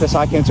first Leeds Fest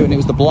I came to, and it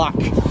was the Black.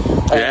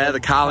 Yeah, the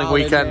Carling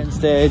weekend main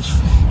stage,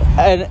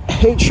 and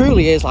it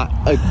truly is like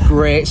a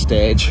great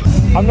stage.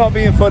 I'm not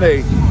being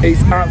funny.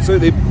 It's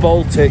absolutely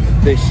Baltic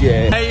this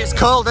year. Hey, it's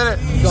cold, isn't it?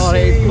 God,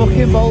 it's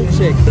fucking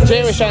Baltic.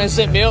 Jay was trying to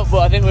sit me up, but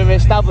I think we've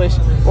established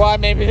why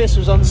maybe this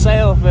was on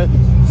sale for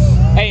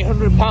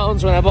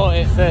 £800 when I bought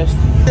it first.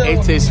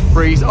 It is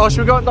freezing. Oh,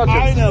 should we go on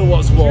Dodgems? I know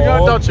what's warm. Should we go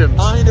on Dodgems?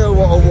 I know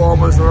what a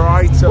warmer's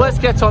right. Let's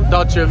get on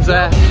Dodgems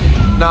there.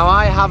 Now,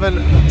 I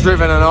haven't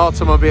driven an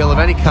automobile of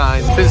any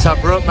kind since I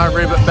broke my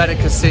rib at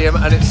Benicassim,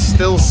 and it's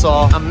still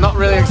sore. I'm not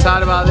really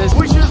excited about this.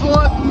 Which is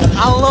what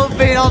I love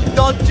being on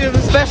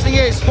Dodgems. Best thing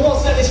is,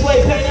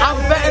 I'm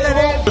better than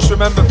him. Just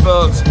remember,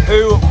 folks,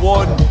 who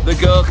won the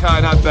girl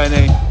kind at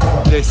Benny?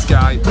 This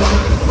guy.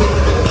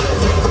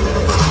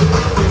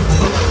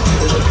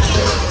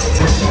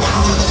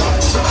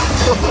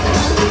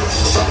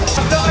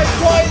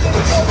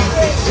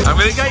 I'm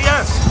gonna get you!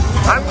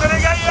 I'm gonna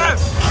get you!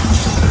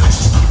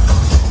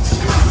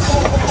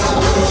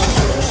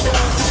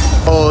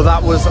 Oh,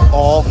 that was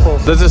awful.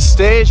 There's a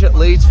stage at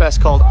Leeds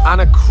Fest called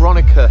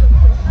Anachronica,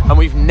 and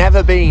we've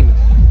never been,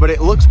 but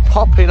it looks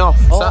popping off.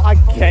 Oh, I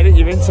get it,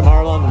 you've been to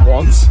Tomorrowland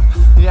once.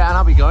 Yeah, and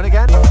I'll be going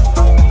again.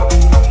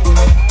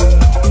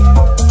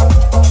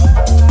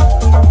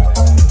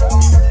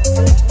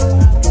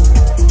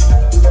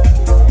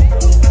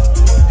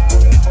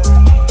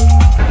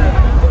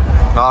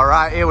 All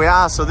right, here we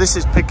are. So this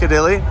is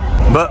Piccadilly,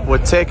 but we're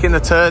taking the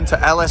turn to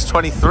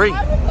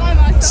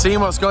LS23.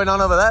 Seeing what's going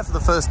on over there for the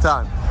first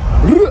time.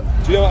 Do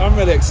you know what I'm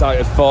really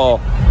excited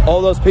for?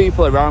 All those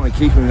people around me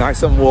keeping me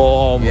nice and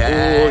warm.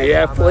 Yeah, ooh,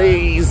 yeah,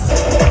 please.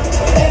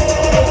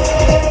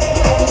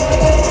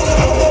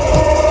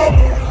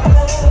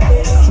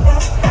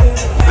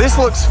 This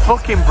looks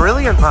fucking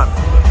brilliant, man.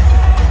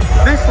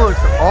 This looks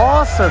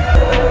awesome.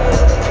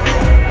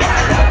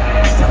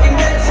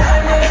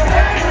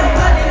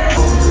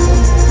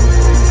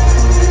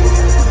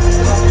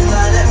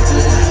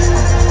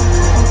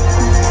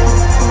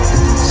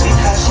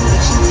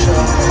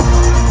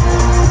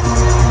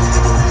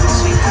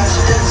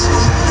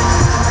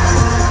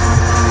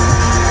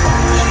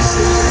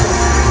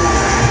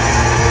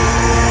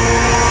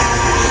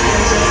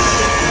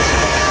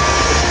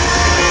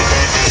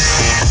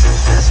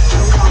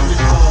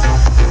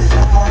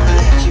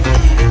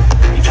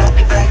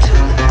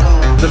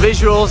 The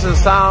visuals and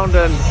sound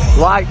and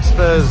lights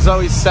for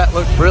Zoe's set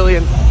looked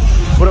brilliant,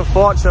 but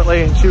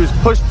unfortunately she was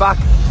pushed back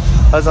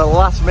as a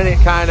last minute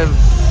kind of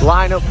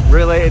lineup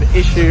related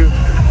issue,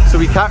 so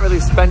we can't really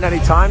spend any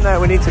time there.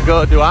 We need to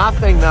go do our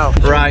thing now.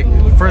 Right,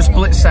 for a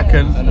split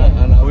second,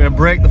 we're going to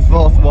break the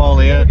fourth wall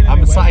here.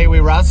 I'm sat here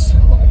with Raz.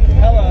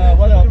 Hello,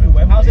 what up?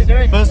 How's it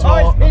doing? First of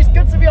all, it's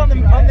good to be on the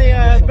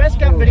best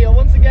camp video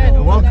once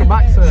again. Welcome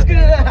back, sir.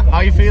 How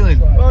are you feeling?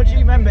 Well, gee,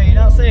 remember,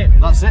 that's it.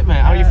 That's it,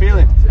 mate. How are you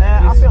feeling?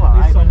 I feel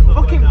alright.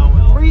 Fucking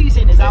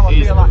freezing is how I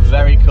feel like.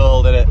 Very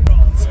cold, isn't it?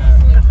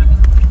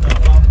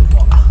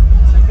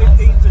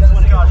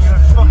 god, you're a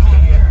fucking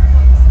idiot.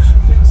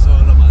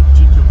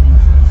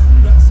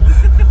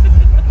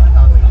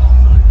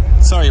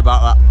 Sorry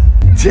about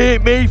that.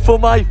 Take me for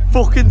my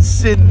fucking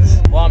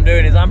sins. What I'm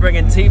doing is I'm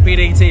bringing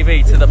TPD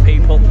TV to the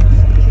people.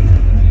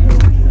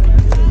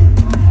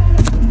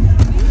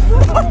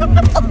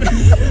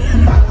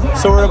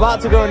 So we're about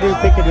to go and do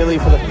Piccadilly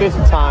for the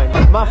 5th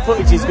time. My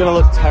footage is going to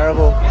look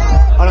terrible,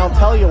 and I'll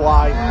tell you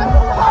why.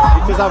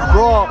 Because I've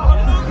brought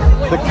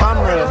the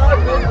camera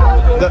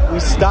that we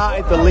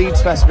started the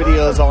Leeds Fest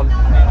videos on.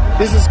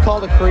 This is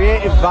called a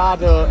Creative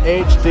Vado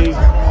HD,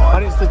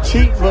 and it's the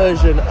cheap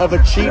version of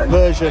a cheap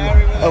version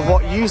of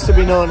what used to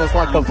be known as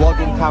like a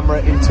vlogging camera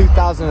in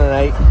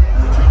 2008.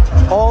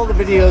 All the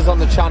videos on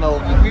the channel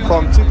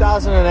from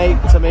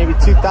 2008 to maybe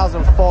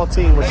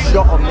 2014 were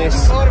shot on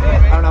this,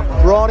 and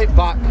I've brought it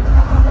back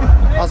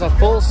as a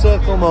full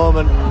circle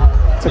moment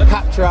to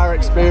capture our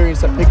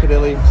experience at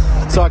Piccadilly.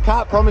 So I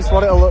can't promise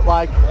what it'll look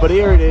like, but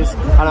here it is,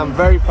 and I'm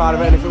very proud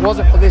of it. And if it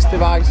wasn't for this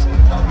device,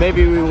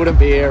 maybe we wouldn't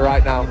be here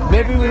right now.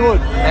 Maybe we would.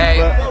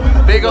 Hey,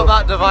 big up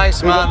that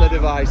device, man. Big up the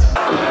device.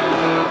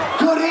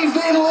 Good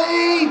evening,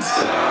 Leeds!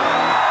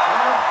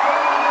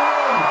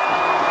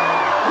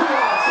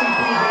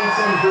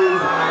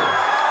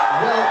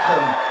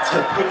 Welcome to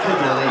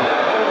Piccadilly.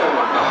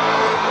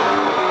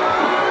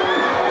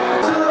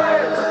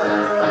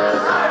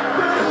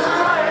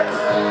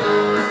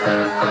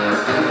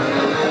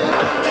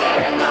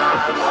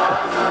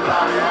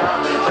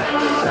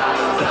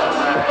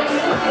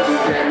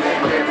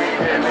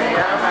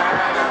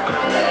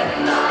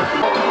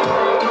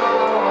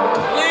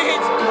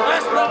 Leeds,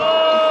 let's go!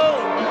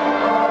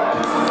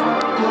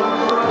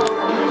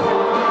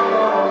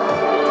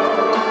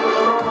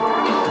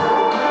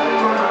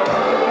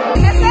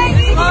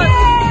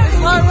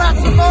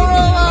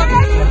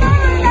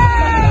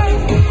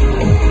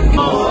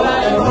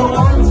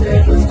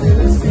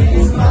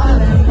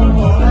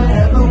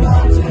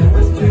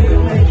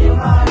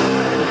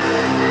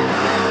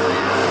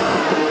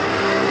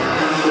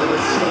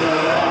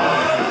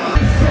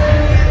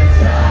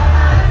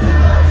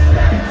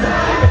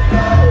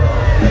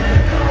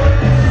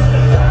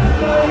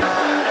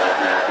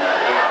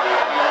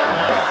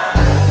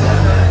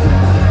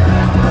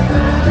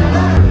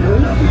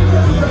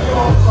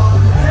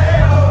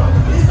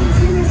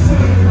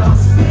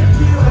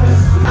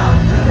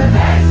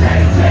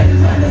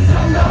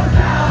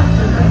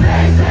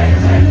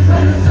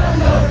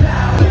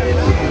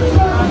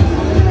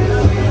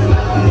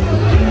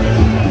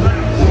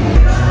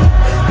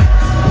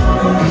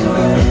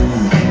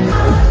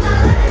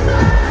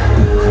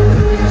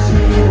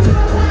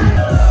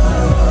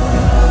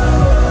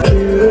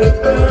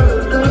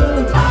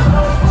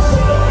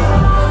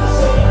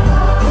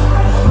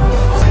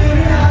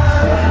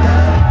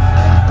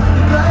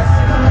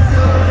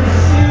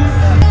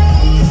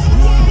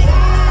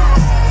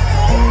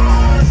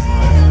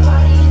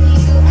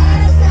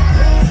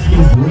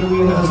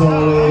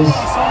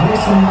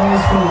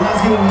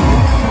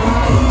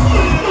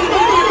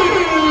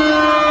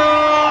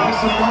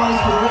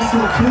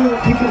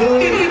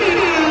 Piccadilly,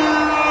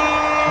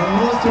 and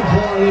most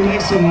importantly,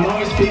 make some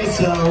noise for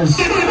yourselves.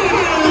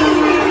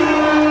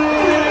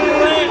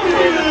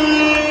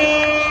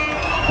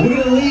 I'm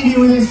going to leave you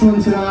with this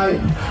one tonight,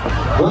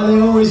 like they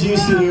always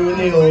used to do in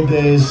the old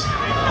days.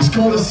 It's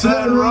called A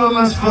Certain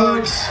Romance,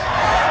 folks.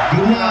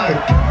 Good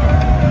night.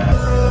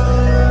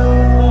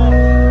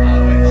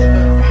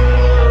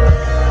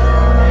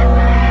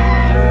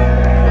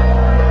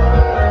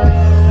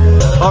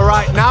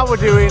 Alright, now we're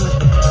doing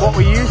what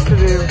we used to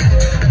do,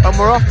 and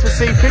we're off to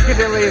see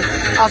Piccadilly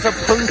as a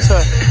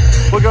punter.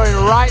 We're going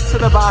right to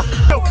the back.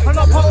 I'm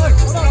not pulling,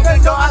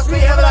 don't ask me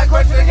ever that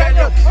question again.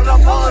 I'm not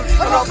pulling,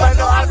 I'm not pulling,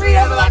 don't ask me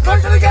ever that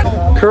question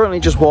again.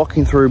 Currently just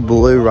walking through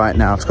Blue right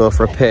now to go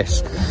for a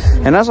piss,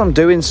 and as I'm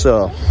doing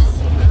so,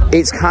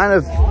 it's kind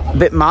of a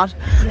bit mad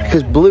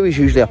because Blue is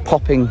usually a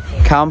popping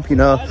camp, you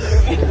know.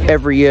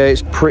 Every year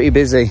it's pretty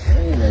busy.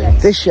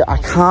 This year I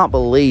can't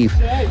believe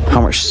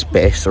how much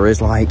space there is.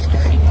 Like,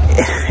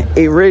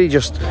 it really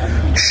just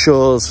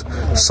shows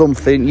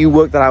something. You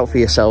work that out for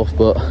yourself,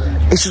 but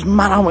it's just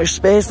mad how much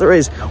space there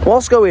is.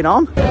 What's going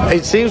on?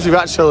 It seems we've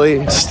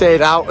actually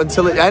stayed out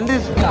until it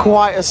ended.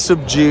 Quite a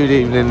subdued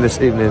evening this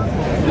evening,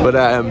 but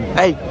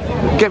hey,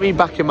 get me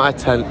back in my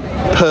tent.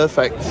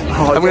 Perfect.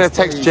 I'm going to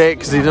text Jake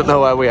because he doesn't know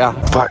where we are.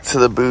 Back to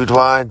the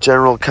boudoir,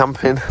 general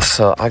camping.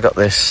 So I got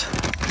this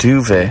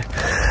duvet.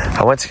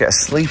 I went to get a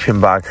sleeping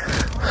bag,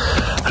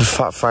 and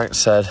Fat Frank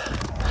said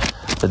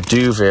the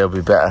duvet will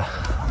be better.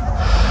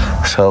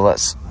 So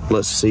let's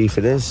see if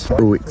it is.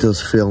 Oh, it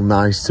does feel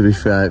nice, to be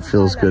fair. It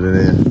feels good in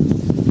here.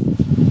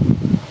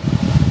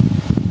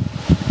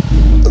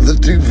 The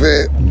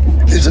duvet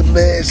is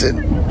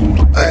amazing.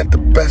 I had the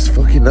best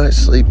fucking night's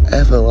sleep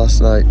ever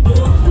last night.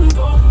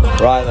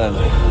 Right then,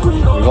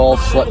 we've all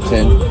slept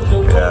in.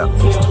 Yeah.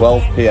 It's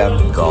 12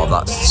 PM. God,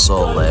 that's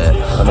so late.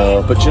 I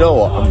know, but you know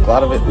what? I'm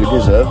glad of it. We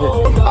deserve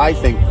it. I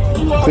think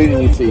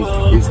cleaning your teeth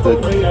is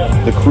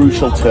the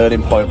crucial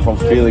turning point from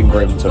feeling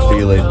grim to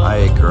feeling. I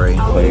agree.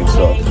 Clean.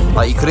 So,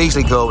 like, you could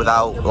easily go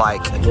without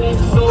like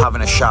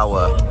having a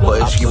shower,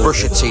 but if you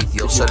brush your teeth,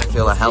 you'll certainly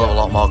feel a hell of a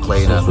lot more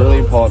cleaner. It's really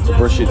important to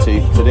brush your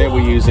teeth. Today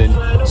we're using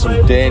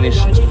some Danish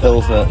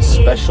Pilsner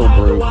special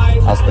brew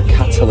as the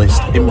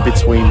catalyst in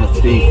between the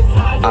teeth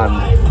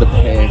and the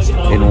paste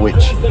in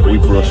which we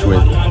brush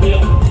with.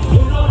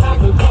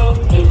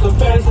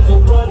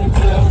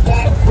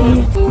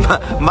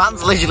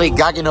 Man's literally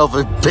gagging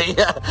over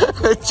beer.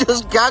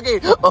 Just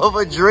gagging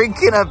over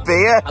drinking a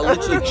beer. I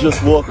literally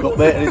just woke up,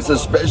 mate, and it's a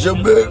special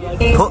brew.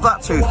 Put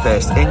that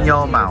toothpaste in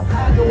your mouth.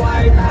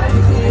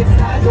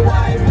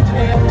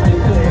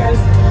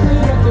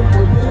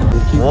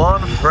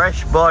 One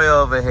fresh boy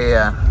over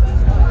here.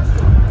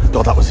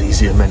 God, that was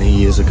easier many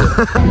years ago.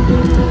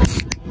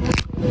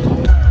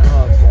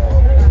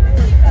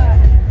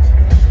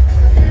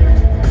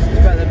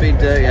 Being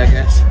dirty, I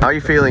guess. How are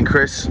you feeling,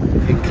 Chris?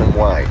 Pink and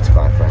White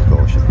by Frank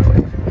Ocean,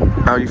 please.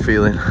 How are you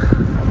feeling?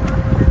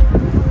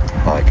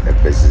 Like a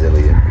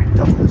bazillion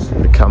dollars.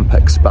 The camp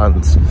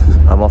expands.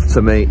 I'm off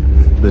to meet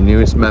the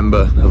newest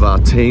member of our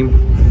team,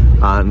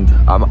 and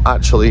I'm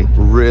actually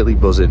really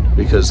buzzing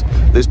because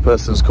this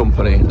person's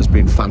company has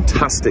been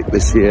fantastic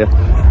this year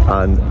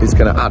and is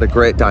going to add a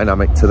great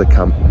dynamic to the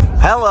camp.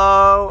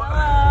 Hello!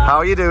 How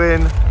are you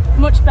doing?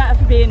 Much better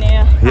for being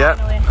here. Yeah,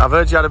 finally. I've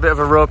heard you had a bit of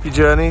a ropey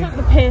journey. Took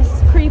the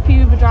piss. Creepy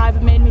Uber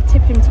driver made me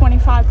tip him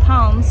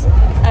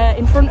 £25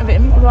 in front of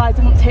him, otherwise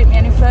he wouldn't take me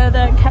any further,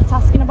 and kept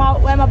asking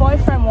about where my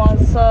boyfriend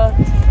was. So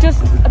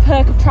just a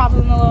perk of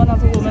travelling alone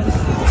as a woman.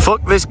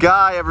 Fuck this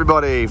guy,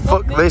 everybody.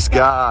 Fuck this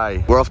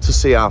guy. We're off to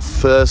see our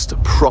first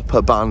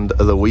proper band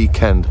of the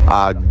weekend.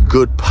 Our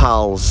good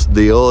pals,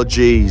 the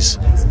OGs,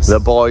 the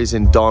boys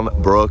in Don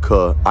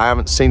Broco. I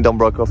haven't seen Don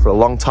Broco for a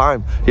long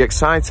time. You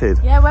excited?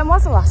 Yeah, when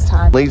was the last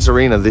time? Leeds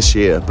Arena this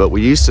year, but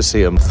we used to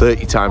see them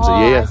 30 times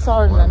a year. I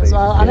saw them then as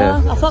well. I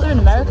know. I thought they were in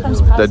America. I'm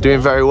surprised. They're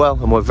doing very well,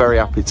 and we're very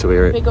happy to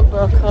hear it. Big up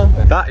Broco.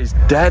 That is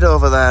dead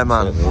over there,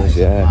 man.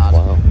 Yeah,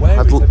 wow.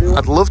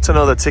 I'd love to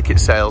know the ticket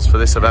sales for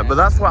this event, but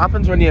that's what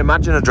happens when you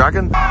imagine a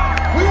dragon. We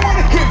want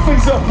to kick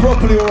things up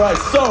properly, alright?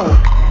 So,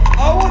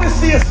 I want to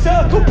see a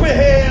circle pit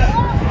here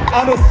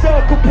and a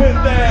circle pit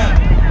there.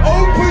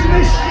 Open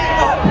this shit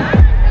up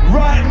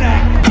right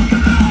now.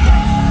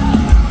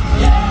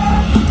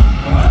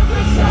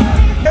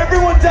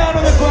 Everyone down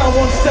on the ground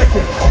 1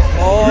 second.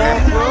 Oh,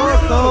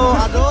 Broco,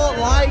 I don't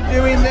like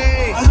doing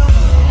this.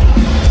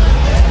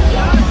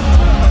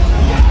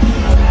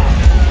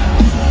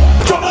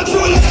 Come on,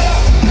 through it.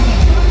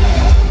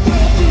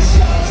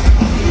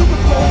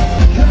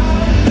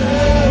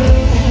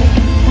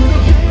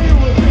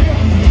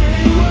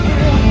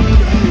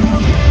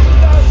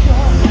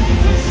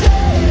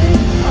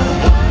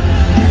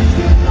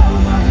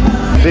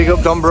 Big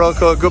up Don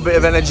Broco, good bit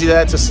of energy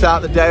there to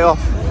start the day off.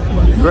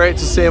 Great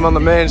to see him on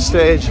the main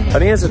stage.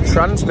 And here's a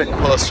transmit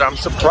poster. I'm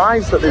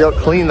surprised that they don't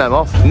clean them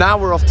off. Now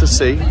we're off to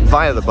see,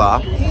 via the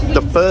bar,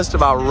 the first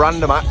of our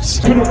random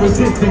acts.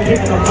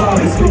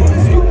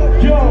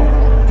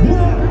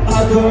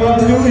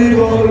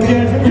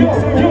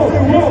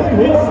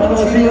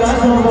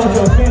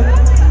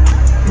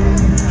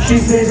 She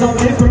says I'm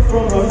different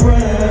from her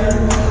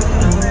friend,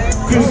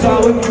 'cause I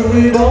would do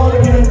it all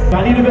again.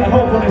 I need a bit of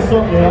help on this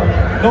song,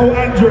 yeah? No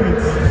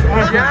androids.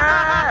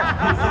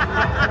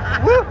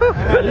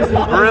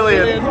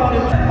 Brilliant.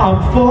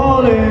 I'm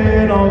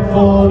falling, I'm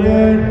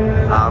falling.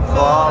 I'm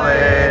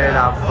falling,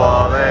 I'm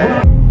falling.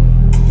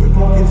 We're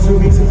walking 2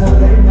 weeks in the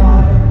late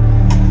night.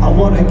 I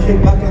wanna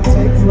kick back and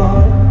take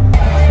flight.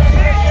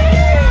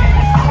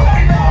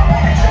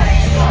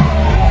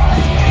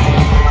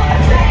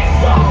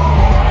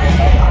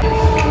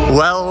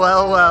 Well,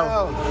 well,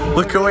 well.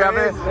 Look who we have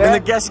here in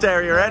the guest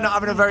area, eh? Not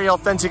having a very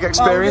authentic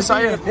experience,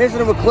 are you? Here's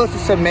another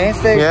closest to main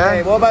stage. Yeah.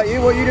 Mate. What about you?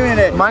 What are you doing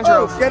here? Mind your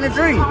own. Getting a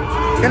drink.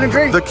 Getting a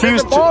drink. The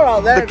queue's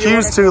the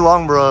queue's too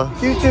long, bro.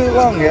 Queue's too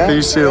long, yeah?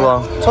 Queue's too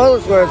long.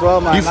 Toilets were as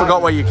well, man. You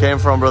forgot where you came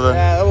from, brother.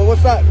 Yeah, well,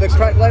 what's that? The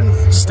cracked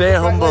lens? Stay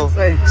humble.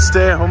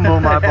 Stay humble,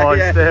 my boy.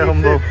 Yeah, Stay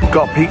humble.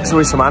 Got pizza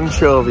with some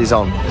anchovies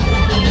on,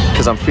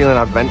 because I'm feeling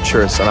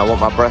adventurous and I want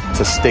my breath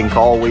to stink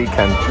all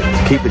weekend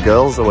to keep the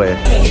girls away.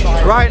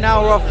 Right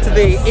now we're off to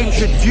the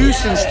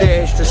introducing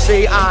stage to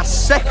see our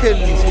second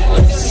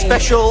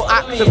special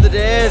act of the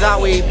day that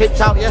we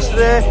picked out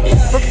yesterday.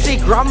 We're off to see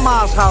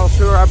Grandma's House,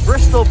 who are a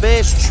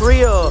Bristol-based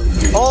trio,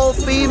 all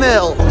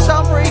female.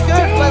 Sound pretty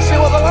good. Let's see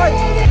what they're like.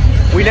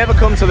 We never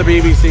come to the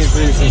BBC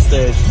introducing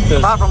stage.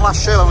 Apart from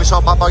last year when we saw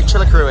Bad Boy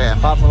Chiller Crew here.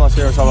 Apart from last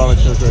year we saw Bad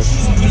Boy Chiller Crew.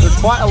 There's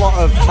quite a lot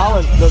of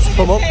talent that's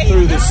come up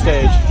through this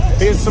stage.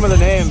 Here's some of the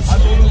names,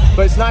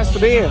 but it's nice to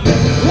be here.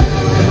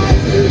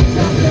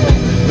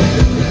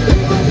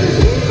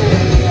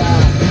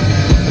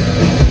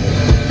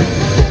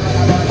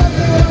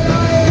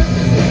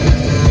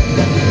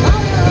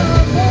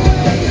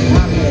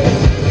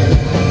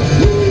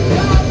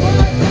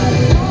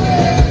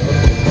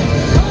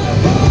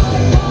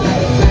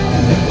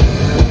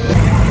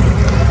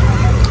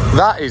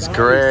 That is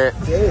great.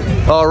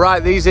 All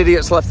right, these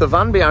idiots left the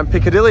van behind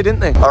Piccadilly, didn't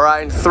they? All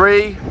right, in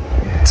 3,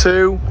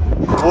 2, 1.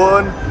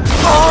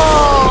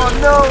 Oh,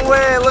 no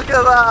way, look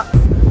at that.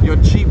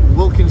 Your cheap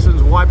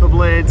Wilkinson's wiper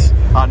blades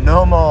are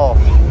no more.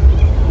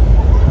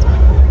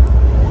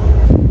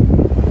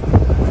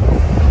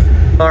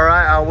 All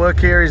right, our work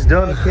here is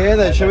done. Okay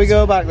then, shall we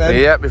go back then?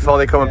 Yeah, before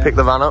they come and pick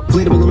the van up.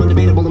 Sounds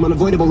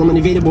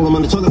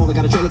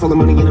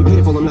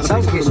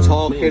like he's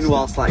talking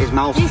whilst like his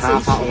mouth's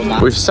half out of the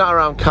back. We've sat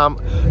around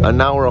camp and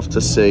now we're off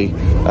to see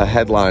a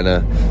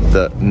headliner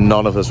that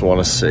none of us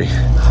want to see.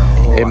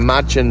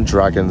 Imagine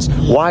Dragons.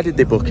 Why did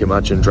they book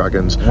Imagine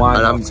Dragons? Why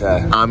and not?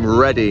 I'm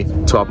ready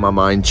to have my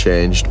mind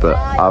changed, but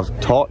I've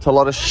talked a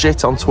lot of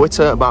shit on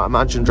Twitter about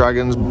Imagine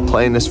Dragons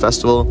playing this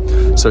festival,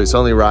 so it's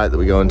only right that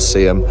we go and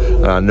see them.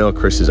 And I know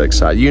Chris is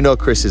excited. You know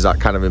Chris is that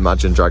kind of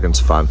Imagine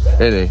Dragons fan,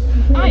 isn't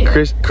he?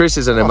 Chris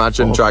is an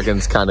Imagine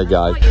Dragons kind of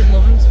guy.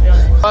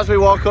 As we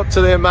walk up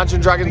to the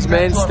Imagine Dragons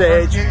main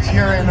stage,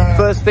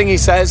 first thing he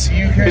says,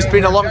 it's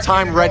been a long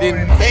time,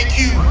 Reading. Thank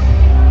you.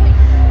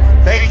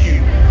 Thank you.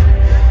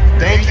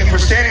 Thank you for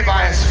standing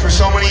by us for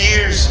so many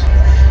years.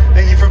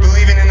 Thank you for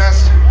believing in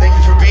us. Thank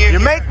you for being here. You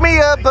make me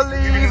a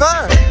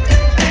believer.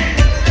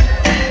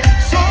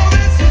 So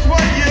this is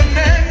what you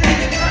meant.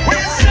 We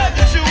said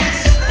that you would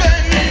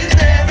spend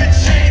never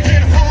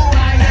changing who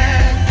I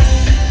am.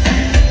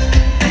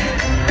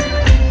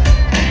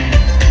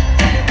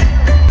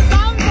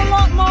 Sounds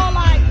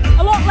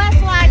a lot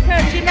less like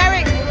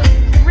generic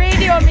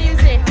radio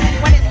music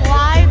when it's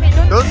live.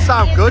 It does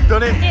sound good,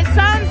 doesn't it? It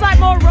sounds like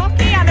more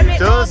rocky and a bit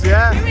more does,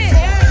 yeah. to it, yeah.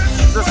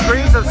 The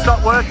screens have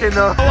stopped working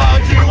though.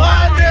 Won't you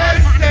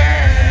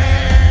understand?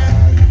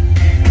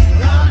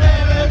 I'll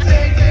never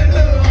take it who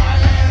I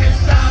am.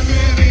 It's time to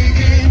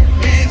begin.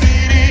 Is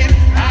it in?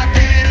 I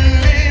get a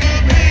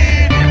little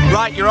bit.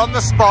 Right, you're on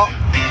the spot.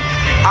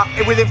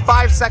 Within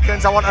 5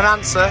 seconds, I want an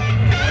answer.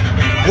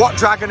 What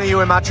dragon are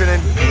you imagining?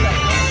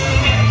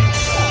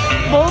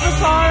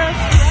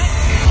 Bulbasaurus.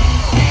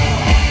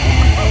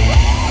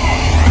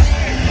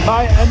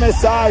 My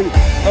MSI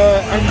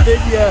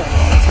NVIDIA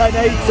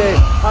 1080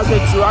 has a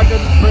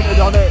dragon printed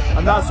on it,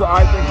 and that's what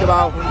I think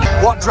about.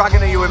 What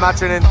dragon are you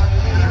imagining?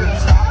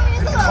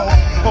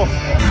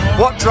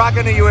 What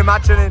dragon are you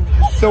imagining?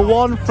 The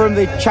one from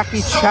the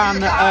Jackie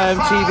Chan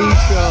TV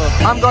show.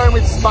 I'm going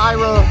with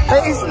Spyro.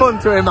 It is fun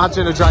to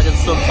imagine a dragon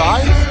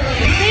sometimes.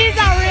 These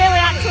are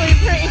really actually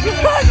pretty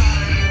good.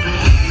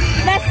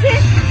 Messy,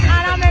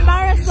 and I'm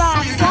embarrassed that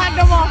I've slagged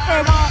them off for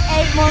about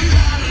 8 months.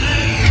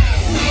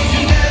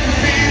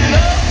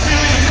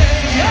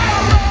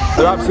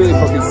 They're absolutely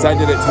fucking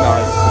sending it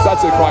tonight. It's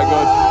actually quite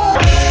good.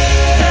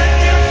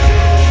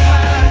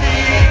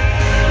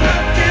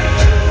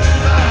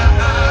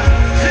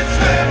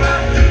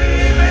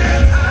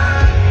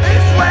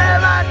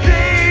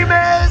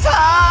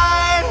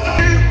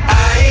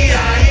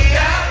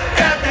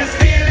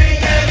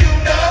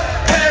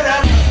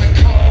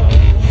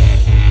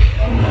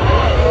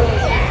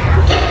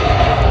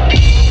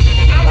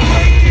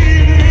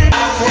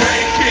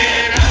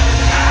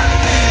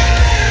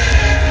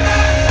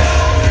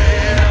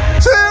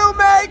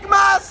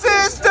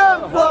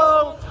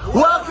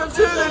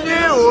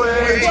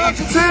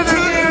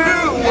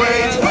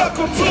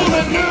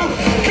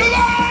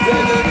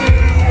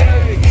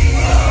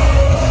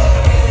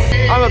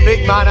 I'm a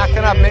big man, I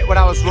can admit when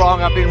I was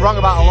wrong. I've been wrong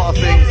about a lot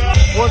of things.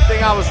 One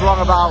thing I was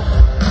wrong about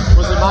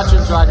was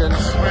Imagine Dragons.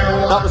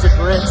 That was a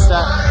great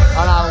set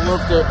and I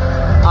loved it.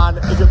 And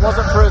if it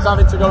wasn't for us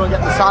having to go and get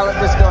the silent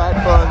disco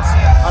headphones,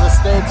 I'd have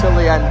stayed till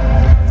the end.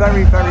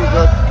 Very, very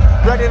good.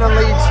 Reading and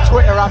Leeds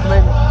Twitter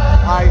admin,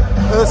 I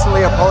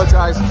personally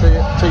apologise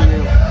to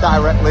you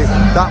directly.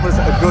 That was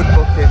a good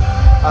booking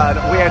and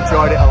we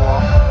enjoyed it a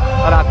lot.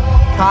 And I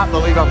can't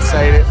believe I'm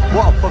saying it.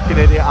 What a fucking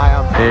idiot I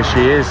am. Here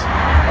she is.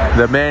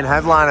 The main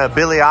headliner,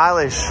 Billie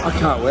Eilish. I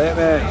can't wait,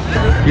 mate.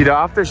 You don't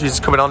have to, she's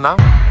coming on now.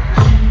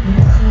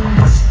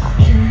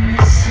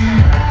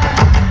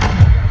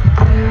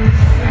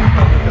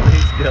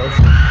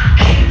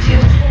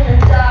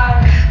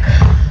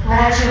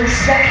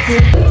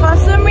 For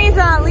some reason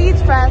at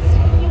Leeds Fest,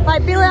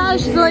 like Billie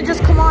Eilish has only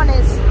just come on,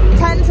 it's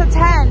 10 to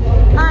 10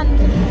 and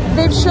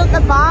they've shut the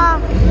bar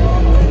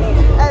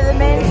at the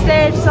main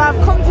stage, so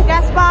I've come to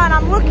guest bar and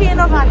I'm lucky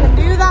enough I can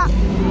do that.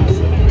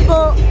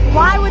 But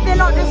why would they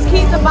not just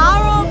keep the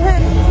bar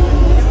open?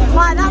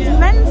 Like, that's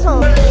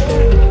mental.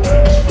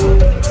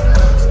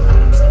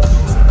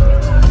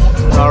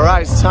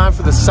 Alright, it's time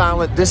for the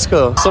silent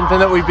disco. Something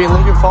that we've been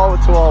looking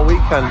forward to all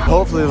weekend.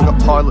 Hopefully they've got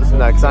toilets in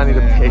there because I need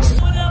a piss.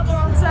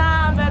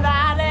 Time that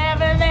I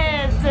never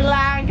lived a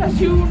line, cause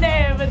you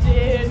never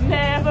did.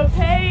 Never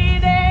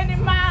paid any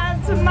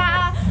mind to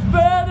my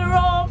brother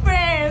or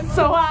friends,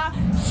 so I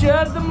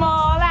shut them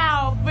all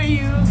out for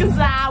you cause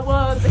I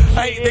was a kid.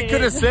 Hey, they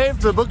could have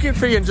saved the booking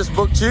fee and just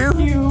booked you.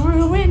 You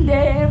ruined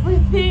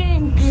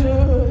everything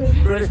good.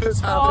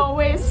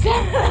 Always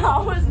said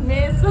I was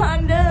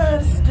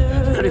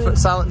misunderstood. Ready for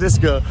silent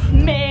disco?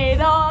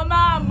 Made all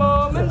my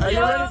moments Are you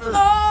ready for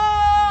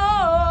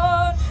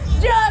oh,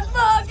 just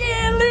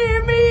fucking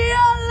leave me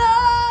alone.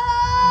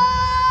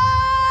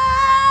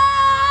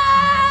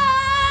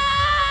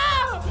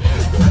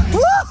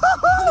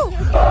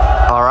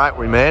 Alright,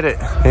 we made it.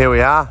 Here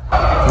we are.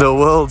 The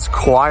world's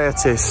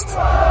quietest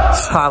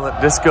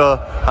silent disco.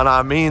 And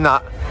I mean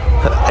that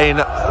in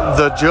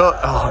the joke.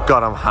 Oh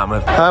god, I'm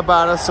hammered.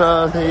 About a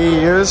soul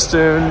he used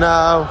to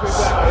know.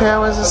 Here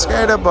was a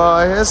skater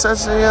boy, he said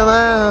see you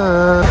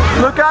there.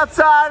 Look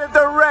outside at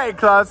the rain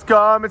clouds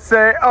come and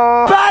say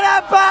oh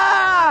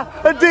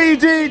ba-da-ba!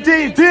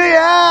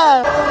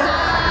 D-D-D-D-yeah!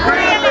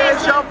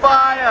 Grealish on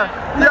fire!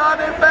 Your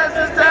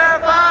defense is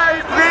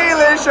terrified!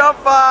 Grealish on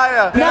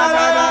fire! Na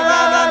na na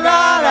na na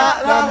na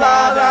na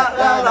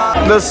na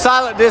na. The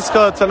silent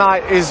disco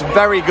tonight is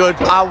very good.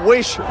 I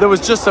wish there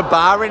was just a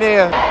bar in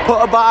here.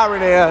 Put a bar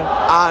in here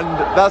and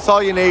that's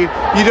all you need.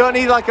 You don't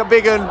need like a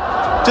big one.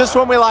 Just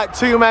one with like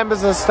 2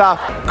 members and stuff.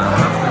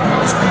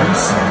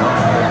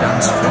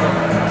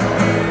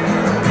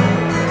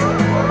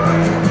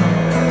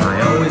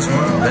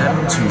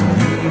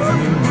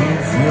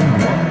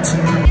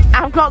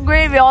 I've got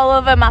gravy all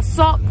over my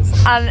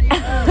socks and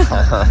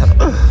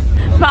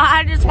but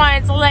I just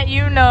wanted to let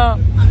you know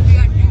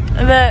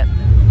that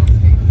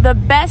the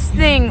best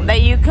thing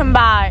that you can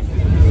buy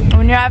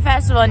when you're at a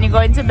festival and you're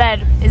going to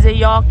bed is a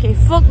Yorkie.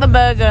 Fuck the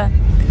burger,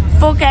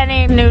 fuck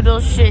any noodle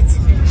shit.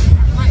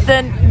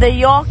 The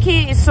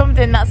Yorkie is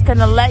something that's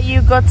gonna let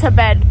you go to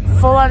bed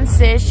full on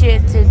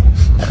satiated.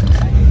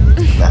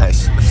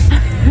 Nice.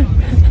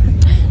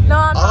 No,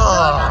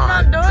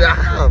 I'm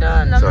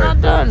not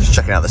done. Just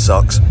checking out the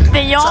socks.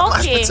 The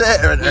Yorkie.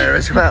 Potato in there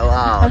as well.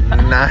 Oh,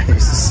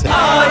 nice.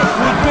 I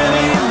would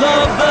really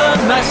love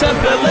the nice and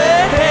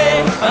Billie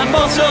and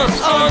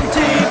Monsters on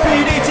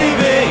TPD-TV.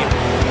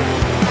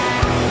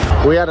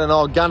 We had an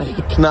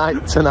organic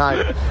night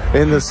tonight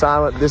in the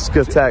silent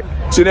discotheque.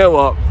 Do you know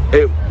what?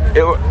 It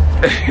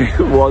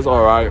was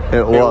alright.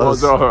 It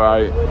was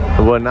alright.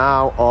 We're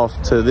now off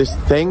to this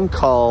thing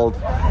called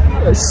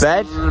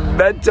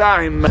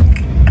bedtime.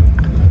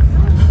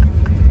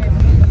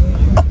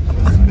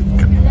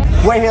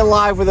 We're here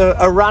live with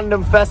a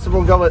random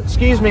festival goer.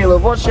 Excuse me,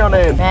 love, what's your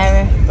name?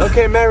 Mary.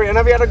 Okay, Mary, and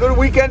have you had a good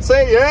weekend?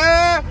 Say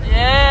yeah!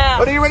 Yeah!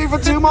 Are you ready for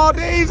 2 more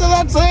days of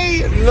that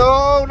say?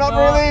 No, not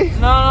really?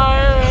 No.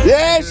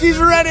 Yeah, she's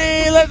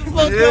ready! Let's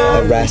fuck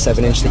A rare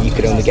 7-inch that you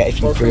could only get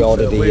if you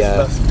pre-order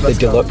the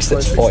deluxe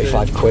that's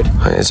 45 quid.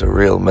 It's a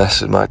real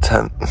mess in my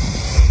tent.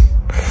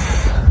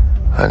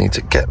 I need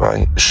to get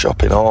my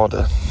shop in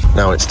order.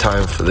 Now it's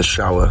time for the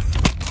shower.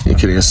 You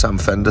can hear Sam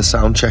Fender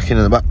sound checking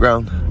in the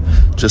background.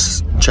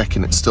 Just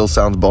checking it still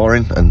sounds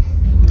boring, and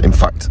in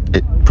fact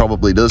it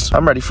probably does.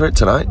 I'm ready for it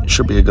tonight.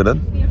 Should be a good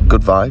one.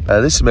 Good vibe.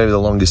 This is maybe the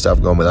longest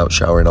I've gone without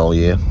showering all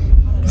year.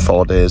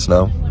 4 days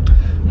now.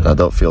 And I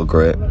don't feel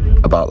great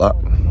about that.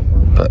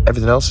 But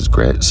everything else is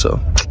great, so.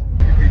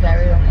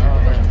 Very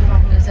hungover.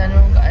 Has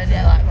anyone got any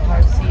like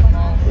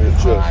paracetamol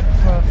or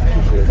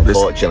ibuprofen?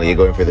 Unfortunately, you're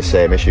going through the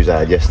same issues I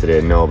had yesterday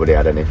and nobody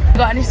had any.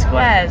 Got any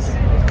squares?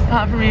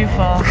 Apart from you 4.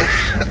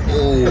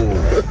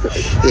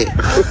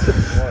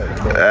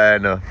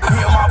 No.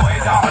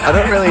 I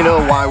don't really know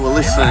why we're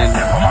listening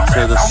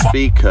to the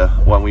speaker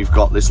when we've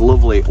got this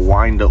lovely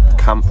wind-up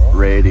camp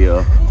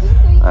radio.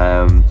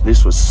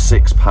 This was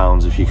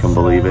 £6 if you can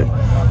believe it.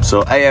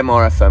 So AM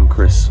or FM,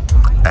 Chris?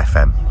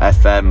 FM.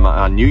 FM.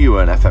 I knew you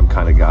were an FM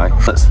kind of guy.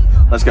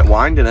 Let's get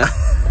winding it.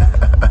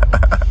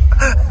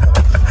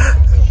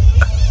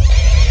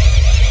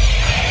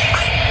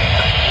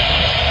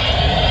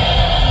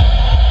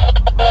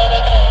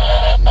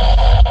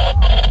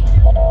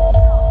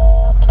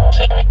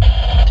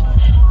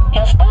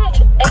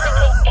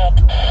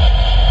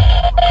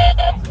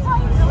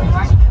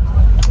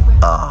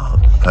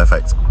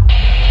 Perfect. Do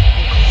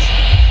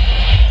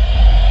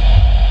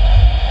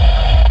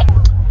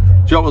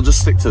you know what, we'll just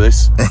stick to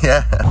this.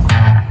 Yeah.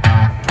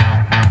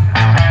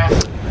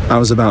 I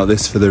was about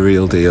this for the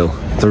real deal,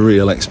 the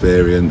real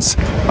experience.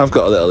 I've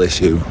got a little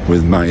issue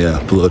with my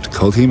blood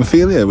called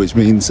haemophilia, which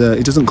means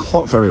it doesn't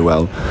clot very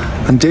well.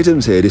 And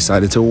Diddums here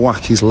decided to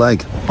whack his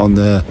leg on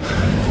the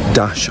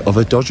dash of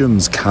a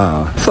Dodgems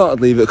car. Thought I'd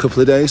leave it a couple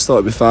of days, thought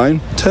it'd be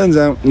fine. Turns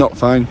out, not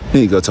fine.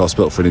 Need to go to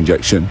hospital for an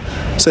injection.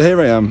 So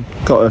here I am,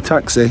 got a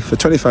taxi for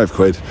 25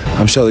 quid.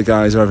 I'm sure the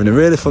guys are having a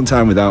really fun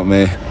time without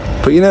me.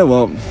 But you know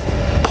what?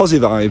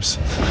 Positive vibes.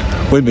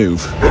 We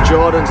move. The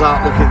Jordans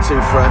aren't looking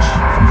too fresh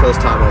for the first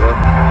time ever.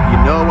 You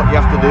know what you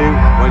have to do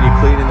when you're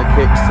cleaning the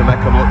kicks to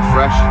make them look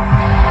fresh.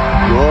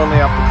 You only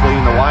have to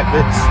clean the white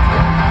bits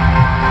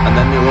and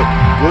then they look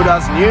good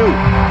as new.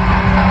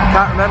 I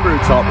can't remember who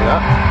taught me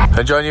that.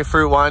 Enjoying your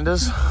fruit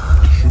winders?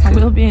 I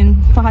will be in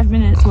 5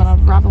 minutes when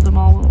I've ravelled them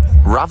all up.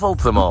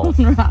 Ravelled them all?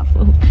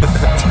 Unravelled.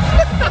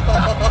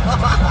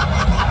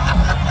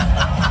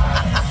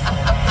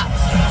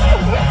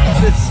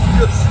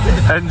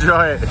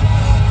 Enjoy it.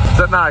 Is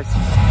that nice?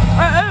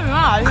 It is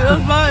nice.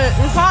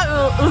 It's like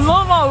there's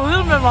no more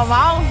room in my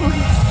mouth.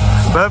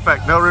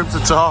 Perfect, no room to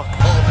talk. Oh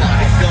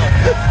my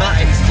god, that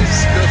is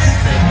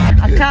disgusting.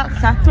 I can't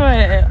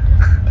separate it.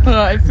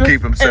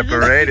 Keep them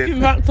separated.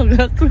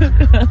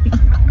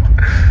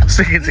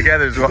 Sticking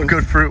together is what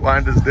good fruit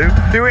winders do.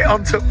 Do it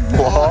onto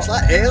floor. It's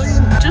like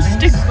alien. Just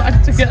sticks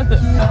back together.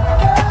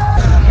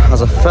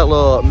 as a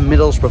fellow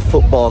Middlesbrough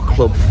Football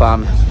Club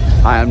fan,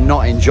 I am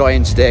not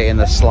enjoying today in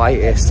the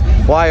slightest.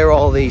 Why are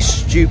all these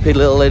stupid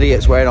little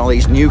idiots wearing all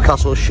these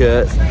Newcastle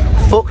shirts?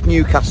 Fuck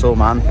Newcastle,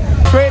 man.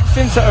 Trips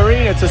into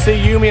arena to see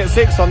Yumi at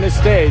 6 on this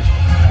stage.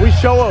 We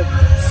show up,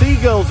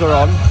 Seagulls are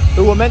on,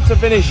 who were meant to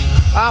finish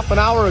half an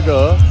hour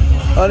ago,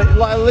 and it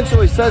like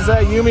literally says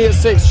there Yumi at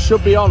 6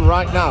 should be on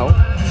right now.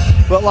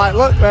 But like,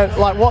 look,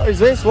 like, what is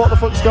this? What the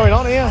fuck's going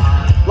on here?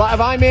 Like,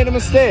 have I made a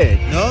mistake?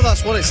 No,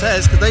 that's what it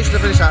says, because they should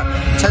have finished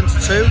at 10 to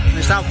 2, and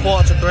it's now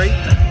 3:45.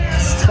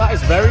 That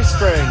is very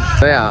strange.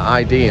 They are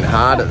IDing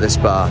hard at this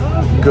bar.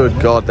 Good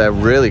God, they're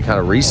really kind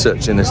of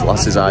researching this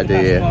lass's ID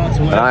here.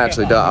 And I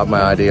actually don't have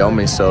my ID on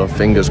me, so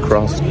fingers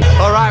crossed.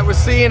 All right, we're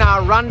seeing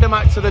our random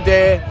act of the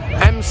day,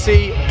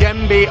 MC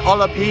Gembi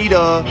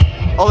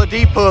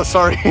Oladipo,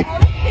 sorry.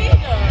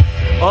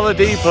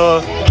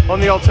 Oladipo on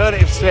the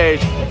alternative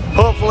stage.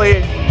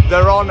 Hopefully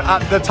they're on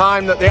at the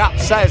time that the app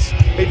says.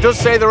 It does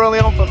say they're only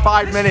on for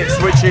 5 minutes,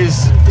 which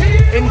is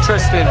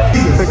interesting.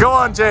 Go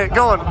on, Jake,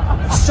 go on.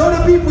 Show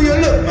the people you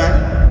look,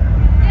 man.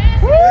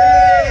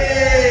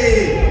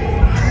 Hey!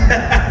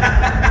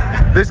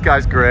 This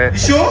guy's great. You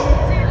sure?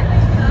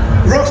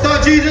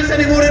 Rockstar Jesus,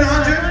 any more than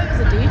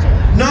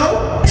 100?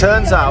 No?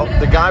 Turns out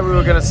the guy we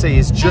were going to see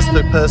is just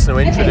the person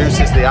who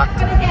introduces the act,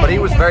 but he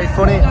was very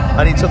funny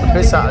and he took the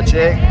piss out of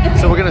Jake,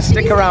 so we're going to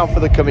stick around for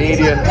the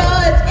comedian. Oh my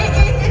God,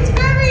 it's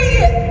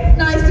very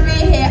nice to be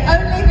here,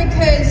 only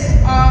because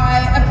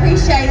I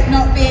appreciate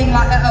not being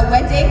like at a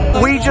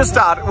wedding. We just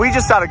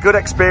had a good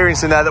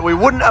experience in there that we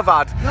wouldn't have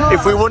had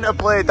if we wouldn't have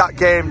played that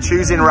game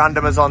choosing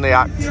randomers on the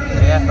act.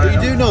 Yeah, but you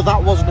do know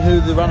that wasn't who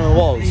the randomer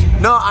was.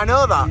 No, I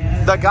know that.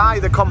 The guy,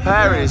 the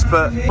compare is,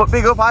 but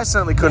big up, I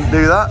certainly couldn't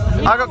do that.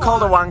 I got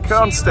called a wanker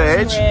on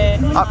stage.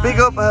 Big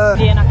up her.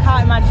 And I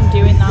can't imagine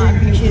doing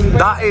that.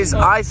 That is,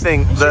 I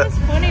think that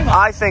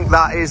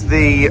is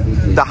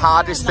the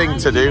hardest thing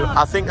to do.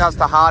 I think that's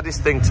the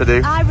hardest thing to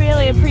do. I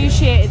really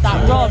appreciated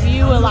that, Rob.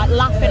 You were like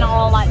laughing at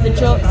all like the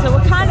jokes that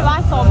were kind of,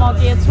 I thought, more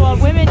geared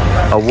toward women.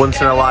 A once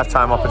in a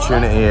lifetime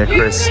opportunity here,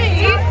 Chris.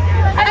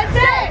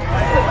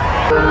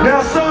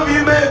 Now some of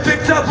you may have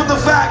picked up on the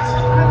fact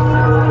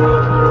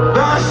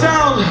that I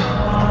sound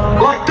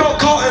like Doc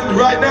Cotton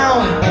right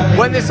now.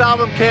 When this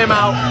album came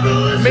out,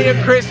 me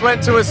and Chris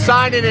went to a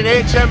signing in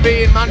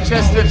HMV in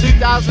Manchester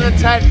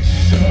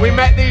 2010. We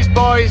met these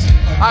boys.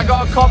 I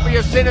got a copy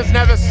of Sinners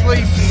Never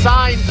Sleep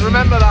signed,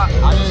 remember that?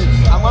 I did.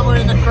 And when we were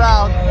in the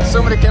crowd,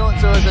 somebody came up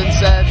to us and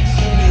said,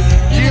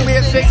 Yumi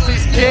at 6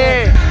 is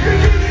gay.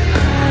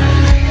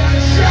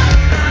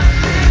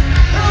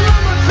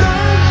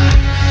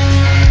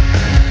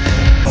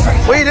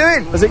 What are you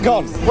doing? Has it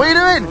gone? What are you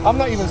doing? I'm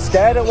not even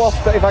scared of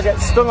wasps, but if I get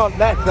stung on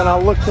neck, then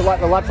I'll look like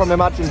the lad from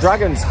Imagine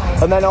Dragons,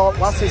 and then all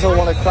lasses will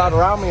want to crowd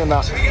around me and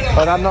that,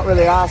 and I'm not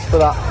really asked for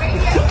that.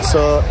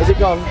 So, is it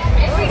gone?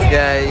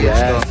 Yeah,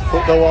 yeah.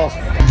 Fuck the wasp.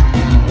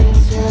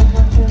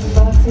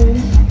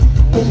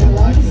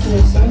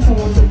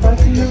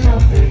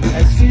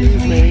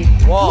 Excuse me.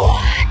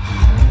 What?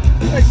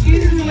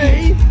 Excuse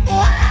me.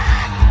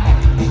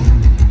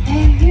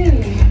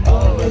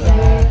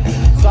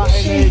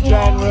 Saturday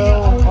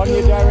General on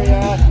your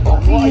derriere.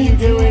 What are you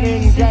doing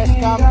in guest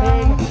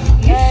camping?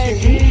 Hey,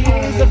 he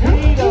is a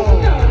pedo.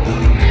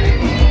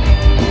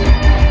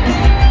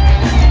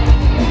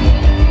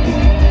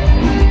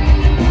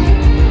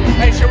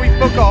 Hey, shall we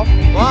fuck off?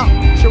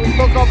 What? Shall we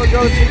fuck off and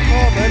go see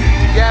Corbin?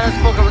 Yeah, let's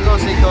fuck up and go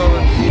see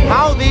Corbin.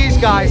 How these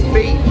guys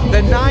beat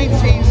the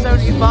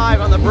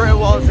 1975 on the Brit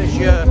Awards this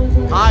year,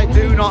 I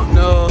do not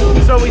know.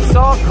 So we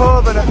saw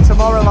Corbin at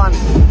Tomorrowland,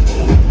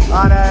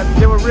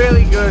 and they were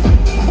really good,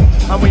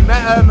 and we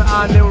met them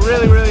and they were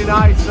really, really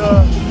nice.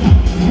 So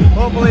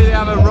hopefully they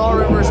have a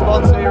roaring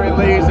response here in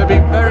Leeds. They've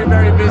been very,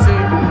 very busy.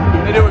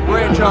 They do a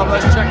great job.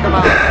 Let's check them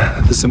out.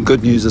 There's some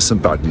good news, there's some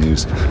bad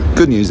news.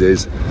 Good news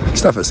is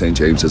staff at St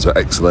James's were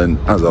excellent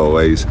as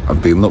always.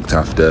 I've been looked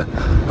after.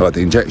 I've had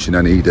the injection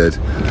I needed,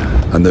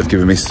 and they've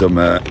given me some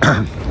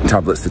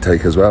tablets to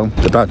take as well.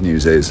 The bad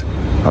news is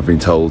I've been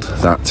told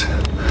that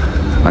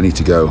I need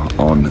to go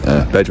on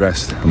bed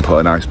rest and put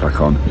an ice pack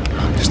on.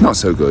 It's not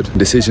so good.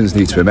 Decisions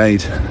need to be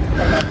made.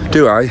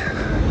 Do I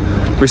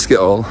risk it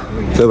all,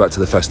 go back to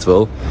the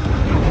festival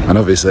and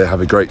obviously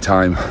have a great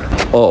time,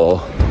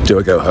 or do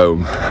I go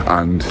home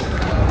and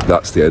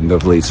that's the end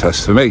of Leeds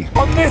Fest for me?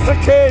 On this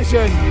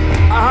occasion,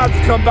 I had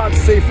to come back to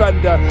see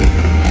Fender.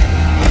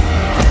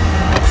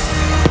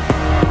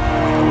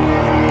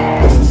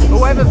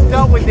 Whoever's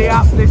dealt with the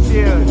app this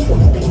year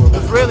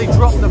has really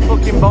dropped the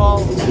fucking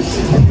ball,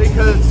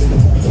 because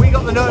we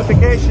got the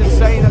notification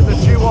saying that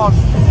they're due on,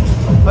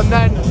 and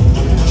then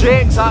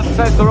Jake's app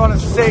says they're on at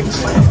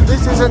 6.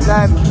 This isn't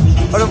them,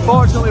 and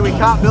unfortunately we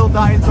can't build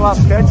that into our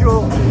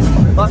schedule.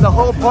 Like, the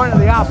whole point of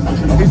the app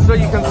is so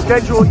you can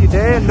schedule your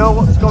day and know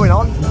what's going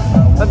on.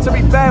 And to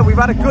be fair, we've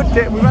had a good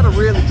day, we've had a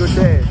really good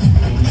day,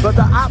 but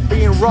the app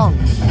being wrong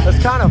has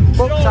kind of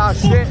fucked our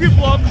shit.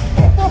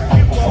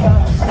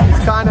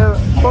 It's kind of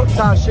fucked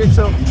our shit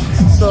up.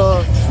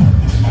 So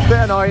Bit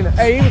annoying.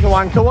 Hey, he was a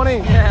wanker,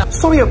 wasn't he? Yeah.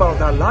 Sorry about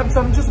that, lads.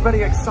 I'm just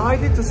very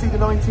excited to see the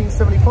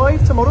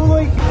 1975 tomorrow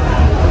night.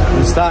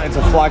 I'm starting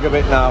to flag a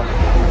bit now.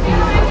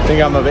 I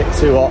think I'm a bit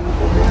too hot.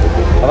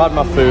 I've had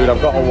my food,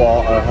 I've got a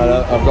water, and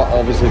I've got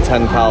obviously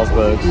 10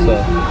 Carlsbergs,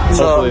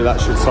 so hopefully that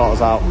should sort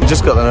us out. We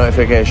just got the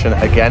notification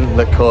again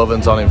that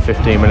Coven's on in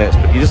 15 minutes,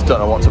 but you just don't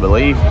know what to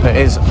believe. It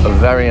is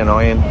very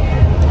annoying.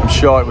 I'm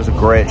sure it was a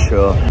great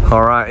show.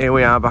 All right, here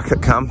we are back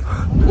at camp.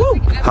 Woo!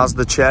 Has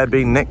the chair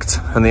been nicked?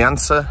 And the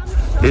answer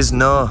is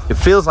no. It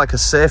feels like a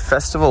safe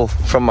festival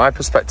from my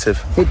perspective.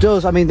 It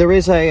does. I mean, there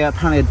is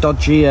apparently a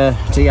dodgy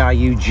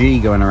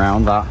DIUG going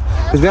around that,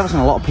 because we haven't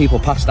seen a lot of people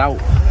passed out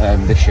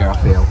this year, I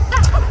feel.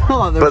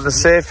 But the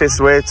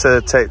safest way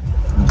to take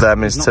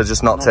them is to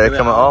just not take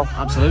them at all.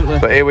 Absolutely.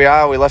 But here we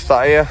are, we left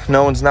that here,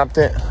 no one's nabbed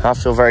it. I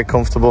feel very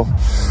comfortable.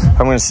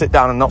 I'm going to sit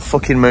down and not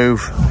fucking move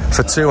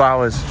for 2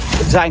 hours.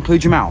 Does that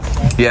include your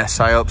mouth?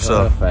 Yes, I hope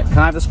so. Perfect. Can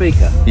I have the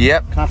speaker?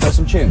 Yep. Can I play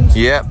some tunes?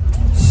 Yep. Me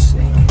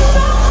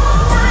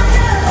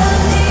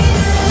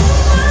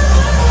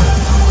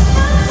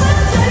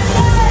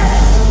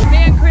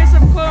and Chris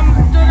have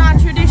done our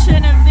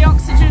tradition of the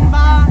oxygen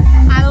bar.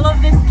 I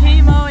love this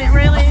chemo, it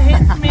really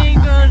hits me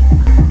good.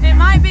 It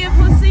might be a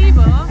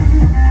placebo,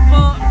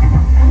 but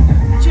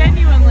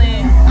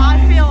genuinely,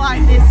 I feel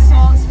like this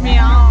sorts me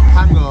out.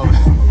 Hangover,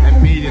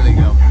 immediately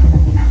go.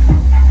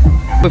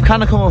 We've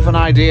kind of come up with an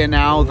idea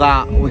now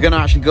that we're going to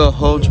actually go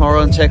home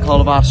tomorrow and take all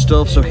of our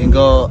stuff so we can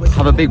go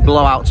have a big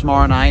blowout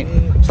tomorrow night.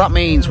 So that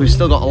means we've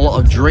still got a lot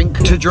of drink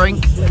to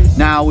drink.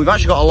 Now, we've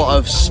actually got a lot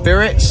of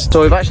spirits.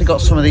 So we've actually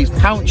got some of these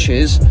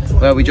pouches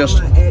where we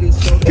just...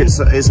 It's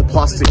a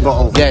plastic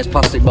bottle. Yeah, it's a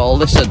plastic bottle.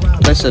 Listen,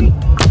 listen.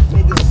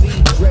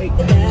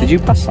 Did you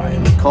pass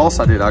science? Of course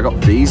I did. I got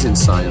B's in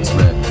science,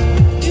 mate.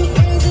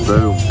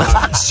 Boom.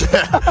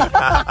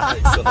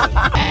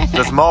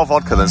 There's more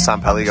vodka than Sam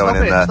Pelly going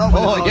in there.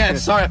 Oh yeah,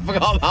 sorry, I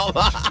forgot about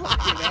that.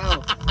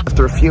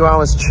 After a few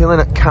hours chilling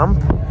at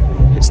camp,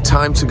 it's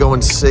time to go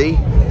and see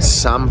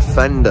Sam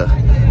Fender.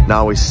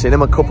 Now, we've seen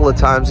him a couple of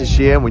times this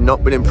year and we've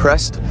not been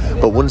impressed,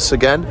 but once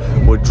again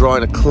we're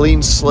drawing a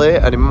clean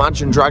slate, and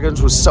Imagine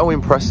Dragons was so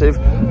impressive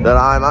that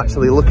I'm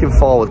actually looking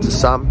forward to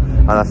Sam,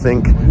 and I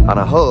think and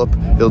I hope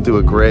he'll do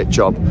a great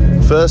job.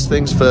 First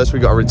things first,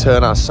 we've got to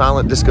return our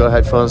silent disco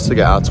headphones to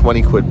get our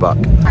 20 quid back.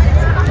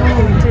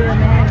 Oh dear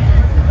me.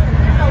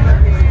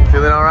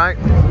 Feeling alright?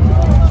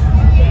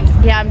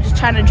 Yeah, I'm just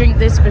trying to drink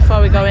this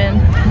before we go in.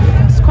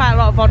 It's quite a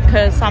lot of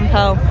vodka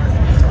sample.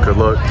 Good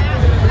luck.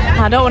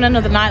 I don't want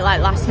another night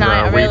like last night.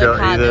 I really we don't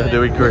can't either, do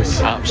we, Chris?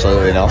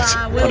 Absolutely not.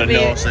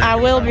 I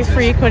will be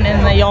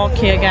frequenting the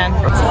Yorkie again.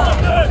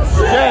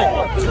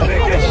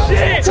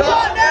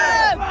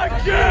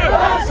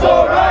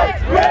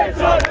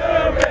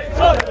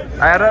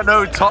 I don't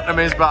know who Tottenham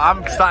is, but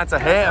I'm starting to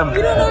hate him.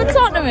 You don't know who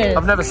Tottenham is?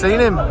 I've never seen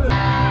him.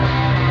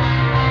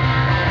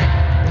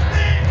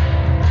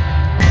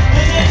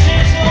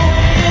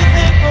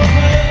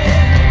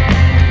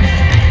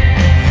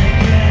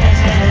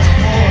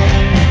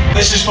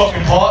 This is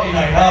fucking party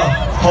night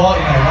now.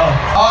 Party night now.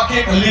 I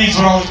came to Leeds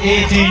when I was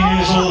 18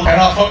 years old, and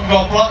I fucking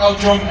got blackout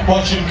drunk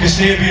watching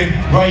Kasabian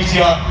right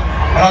here.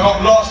 And I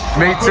got lost.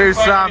 Me too,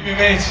 Sam.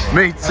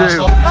 Me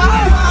too.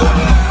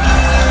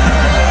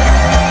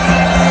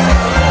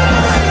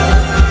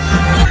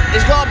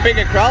 He's got a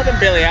bigger crowd than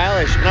Billie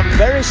Eilish, and I'm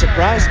very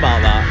surprised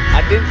about that.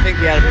 I didn't think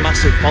he had a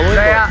massive following,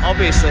 but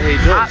obviously he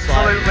does.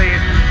 Absolutely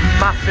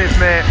massive,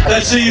 mate.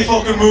 Let's see you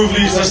fucking move,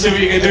 Leeds. Let's see what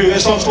you can do.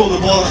 This one's called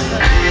The Ball.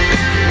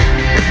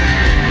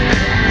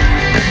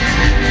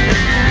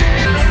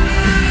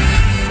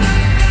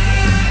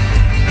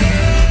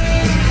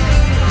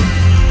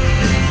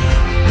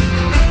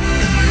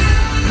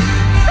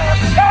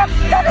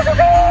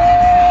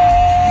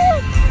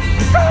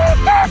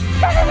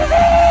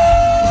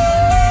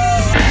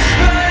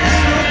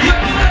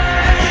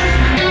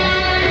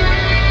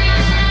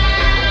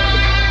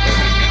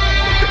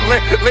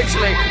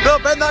 Literally. No,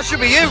 Ben, that should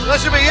be you. That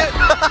should be you.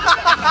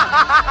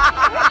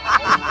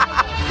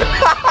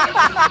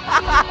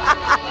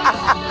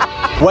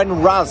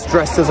 When Raz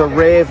dressed as a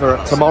raver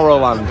at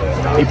Tomorrowland,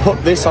 he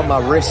put this on my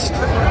wrist,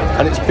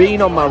 and it's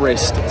been on my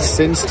wrist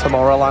since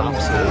Tomorrowland,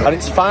 and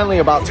it's finally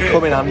about to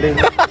come in handy.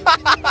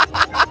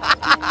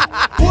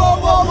 Whoa,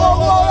 whoa, whoa,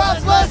 whoa,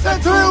 let's listen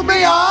to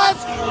me,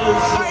 us!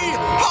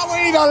 How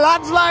are the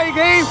lads like,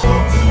 eh?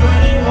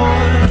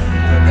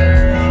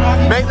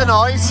 Make the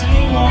noise.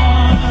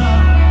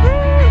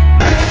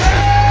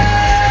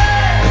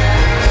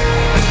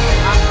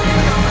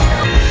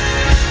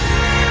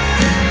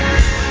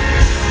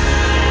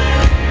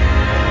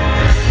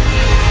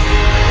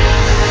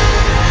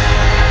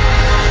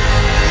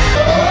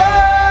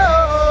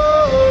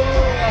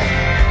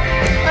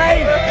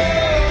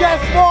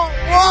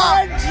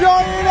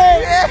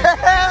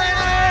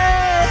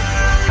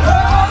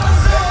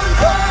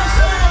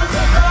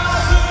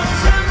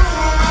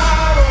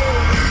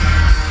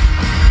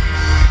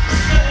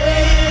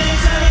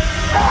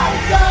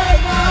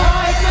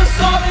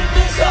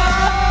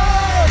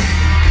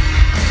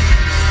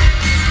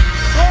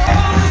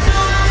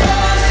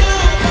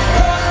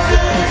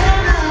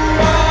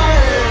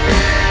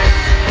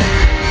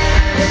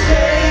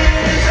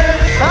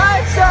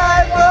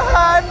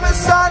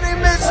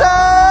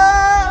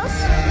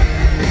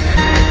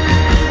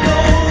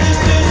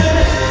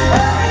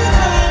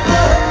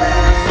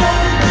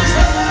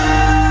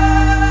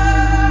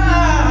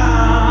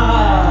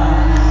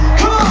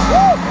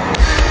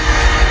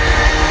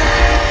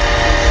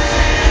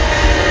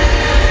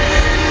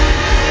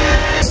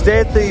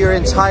 stayed through your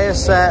entire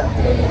set.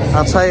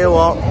 I'll tell you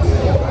what,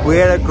 we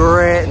had a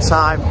great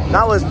time.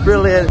 That was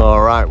brilliant.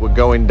 All right, we're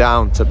going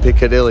down to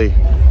Piccadilly.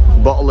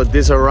 Bottle of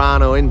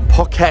Disaronno in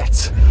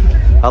pocket.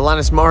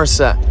 Alanis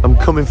Morissette, I'm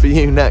coming for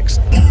you next.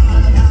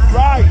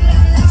 Right,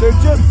 so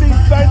just seen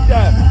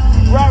Fender,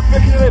 we're at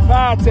Piccadilly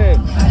party,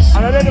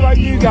 and I don't know about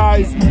you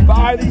guys, but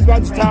I think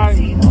it's about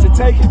time to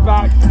take it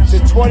back to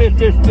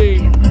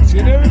 2015. So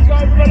you know we've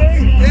got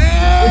everybody?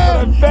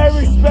 Yeah! We've got a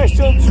very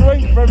special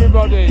drink for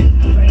everybody.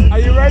 Are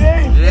you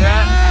ready?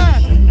 Yeah!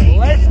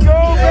 Let's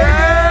go, baby!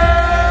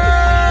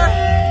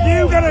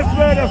 You gotta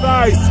smell the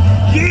face!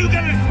 You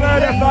gotta smell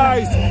the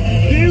face!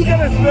 You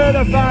gotta smell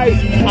the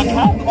face! I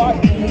can't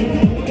quite...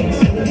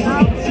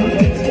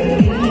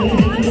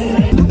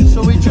 So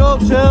we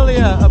joked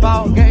earlier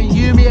about getting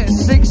Yumi at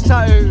 6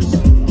 tattoos.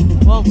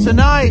 Well,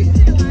 tonight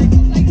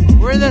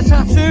we're in the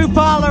tattoo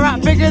parlour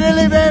at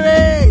Piccadilly,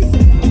 baby.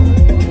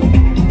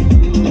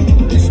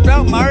 You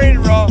spelled married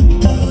wrong.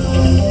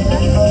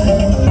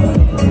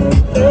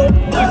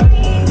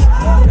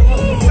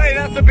 Hey,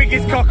 that's the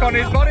biggest cock on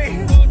his body.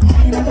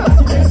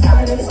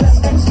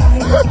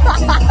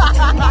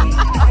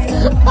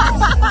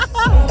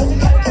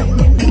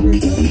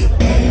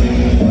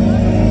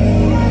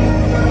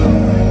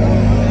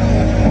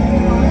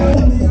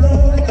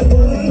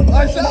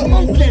 Is that a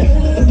monkey?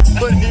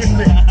 What do you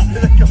think?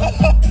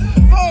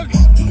 Bugs!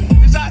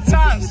 Is that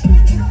Taz?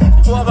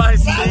 What about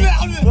his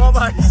teeth? What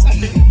about his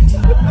teeth?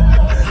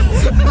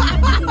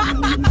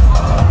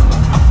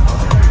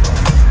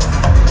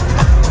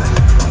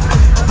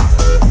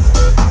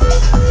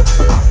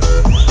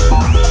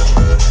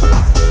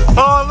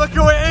 Oh, look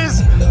who it is!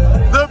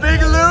 The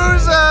big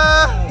loser!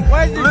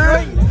 Where's the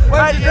drink?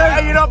 Where's the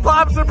drink?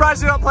 I'm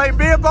surprised you're not playing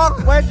beer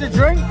pong. Where's the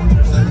drink?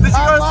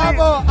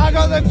 I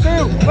got them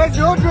too. Where's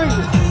your drink?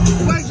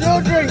 Where's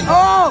your drink?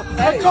 Oh,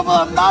 a couple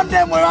of man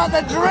them were at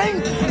the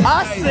drink.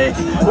 I see.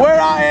 We're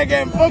out here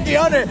getting funky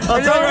on it.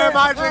 I'll tell you where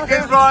my drink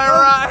is, boy,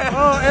 right?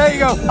 Oh, there you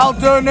go. I'll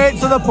donate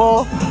to the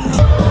poor.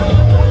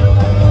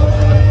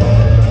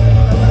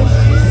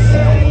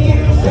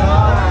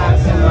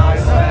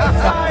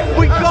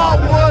 We got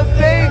one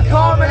thing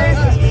common.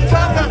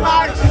 Tell the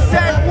man she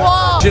said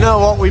what? Do you know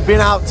what? We've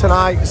been out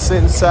tonight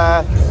since,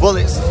 well,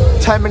 it's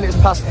 10 minutes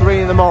past 3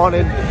 in the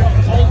morning.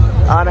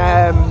 And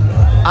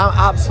I'm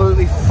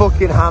absolutely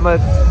fucking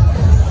hammered.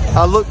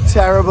 I look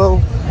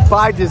terrible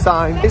by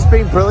design. It's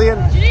been brilliant.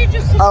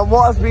 And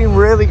what has been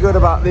really good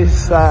about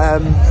this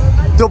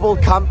double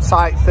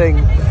campsite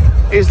thing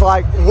is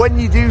like when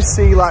you do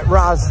see like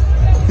Raz,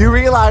 you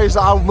realise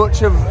how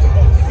much of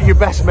your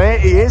best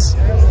mate he is.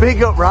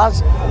 Big up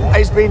Raz.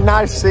 It's been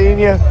nice seeing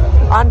you.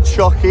 And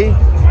Chucky.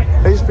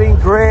 It's been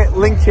great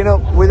linking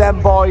up with them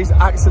boys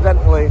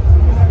accidentally.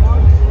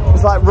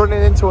 It's like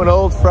running into an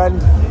old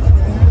friend,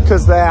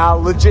 because they are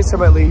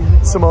legitimately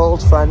some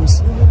old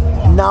friends.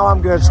 Now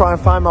I'm going to try and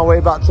find my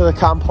way back to the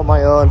camp on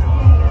my own,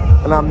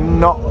 and I'm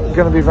not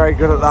going to be very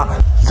good at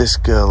that. This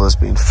girl has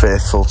been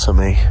faithful to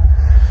me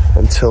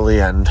until the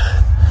end,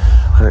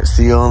 and it's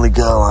the only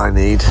girl I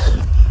need,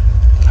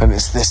 and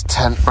it's this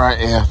tent right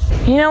here.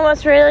 You know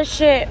what's really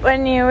shit?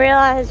 When you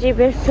realise you've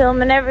been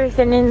filming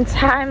everything in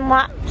time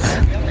lapse,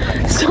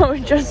 so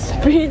it just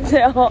speeds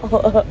it all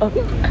up.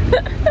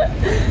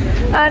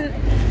 And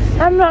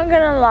I'm not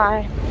gonna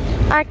lie,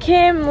 I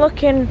came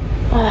looking,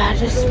 oh, I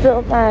just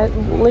spilled my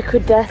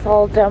liquid death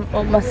all down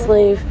up my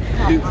sleeve,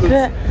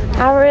 but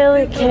I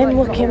really came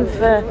looking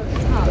for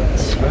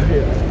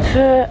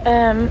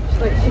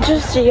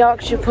just a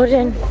Yorkshire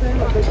pudding.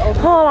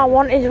 All I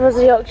wanted was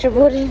a Yorkshire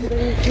pudding.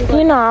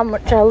 You know how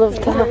much I love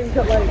that.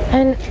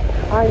 And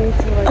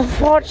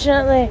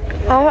unfortunately,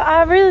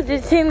 I really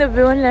did think there'd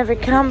be one in every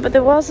camp, but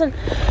there wasn't.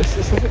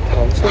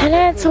 And I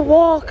had to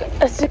walk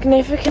a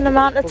significant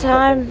amount of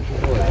time.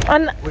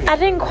 And I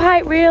didn't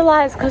quite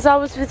realise, because I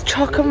was with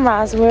Choc and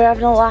Raz and we were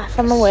having a laugh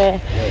on the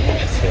way.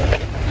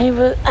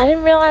 I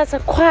didn't realise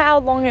quite how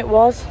long it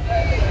was.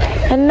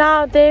 And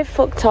now they've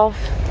fucked off.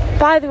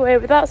 By the way,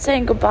 without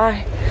saying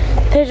goodbye,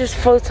 they just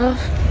fucked off.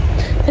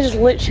 They just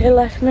literally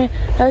left me.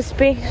 I was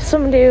speaking to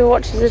somebody who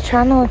watches the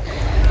channel.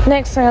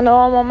 Next thing I know,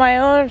 I'm on my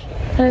own.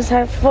 And it's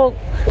like, fuck,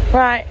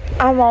 right,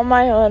 I'm on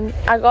my own.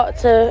 I got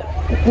to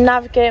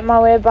navigate my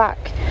way back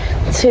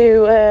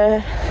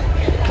to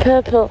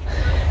Purple.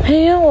 And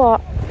you know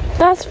what?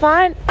 That's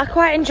fine. I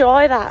quite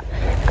enjoy that.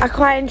 I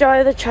quite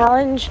enjoy the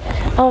challenge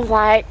of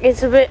like,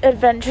 it's a bit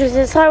adventurous.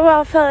 It's like what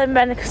I felt in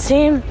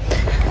Benicassim.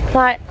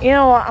 Like, you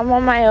know what, I'm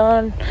on my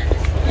own.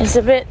 It's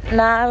a bit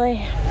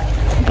gnarly,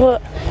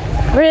 but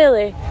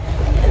really,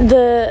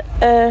 the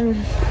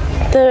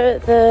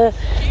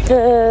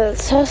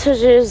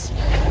sausages,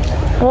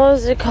 what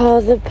was it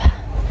called?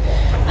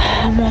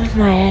 I'm off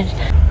my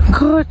head.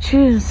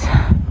 Gorgeous.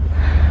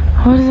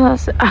 What does that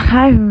say? I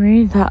can't even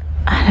read that.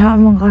 I don't have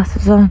my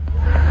glasses on,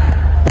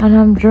 and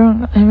I'm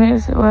drunk. It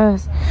makes it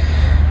worse.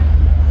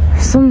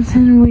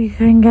 Something we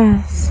can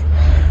guess.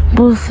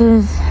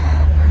 Buses.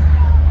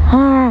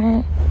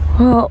 Alright,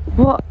 well,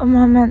 what am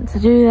I meant to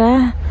do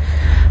there?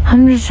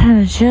 I'm just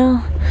trying to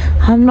chill.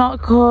 I'm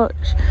not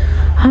coach.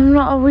 I'm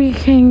not a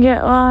weekend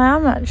yet. Well, I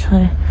am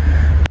actually.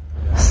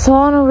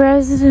 Sauna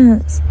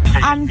residence.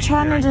 I'm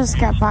trying to just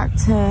get back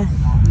to.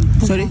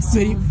 Sorry,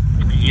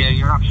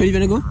 where you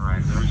gonna go?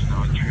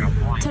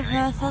 To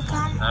Purple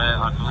Camp.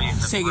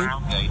 Say again.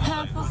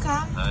 Purple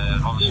Camp.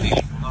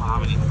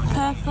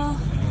 Purple.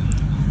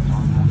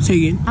 Say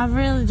again. I've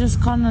really just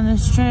gone on a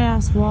straight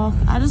ass walk.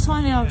 I just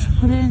wanted to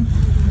put in,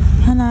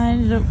 and I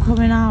ended up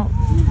coming out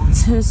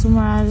to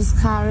somewhere I just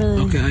can't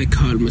really. Okay, I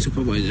called my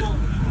supervisor.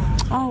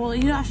 Oh well,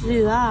 you don't have to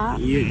do that.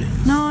 Yeah.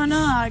 No,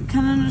 I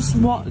can just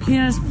walk. Can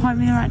you just point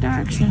me in the right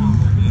direction?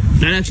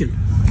 Direction?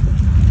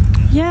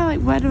 Yeah,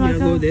 like where do I go?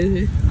 Go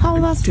there. Oh,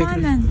 well, that's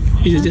fine then.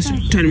 It's just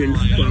 10-minute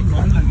walk.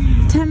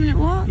 10-minute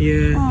walk?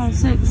 Yeah. Oh,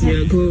 sick.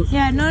 Yeah, go.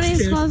 Yeah, no need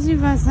to close you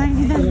guys. Thank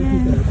you.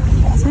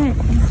 Sick.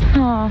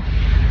 Oh,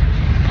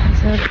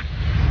 that's a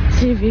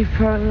TV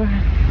program.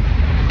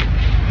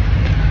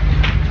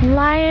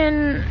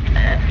 Lion.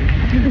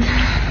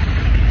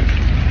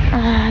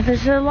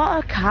 There's a lot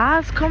of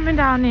cars coming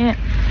down here.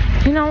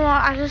 You know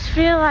what? I just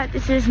feel like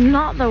this is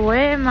not the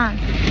way, man.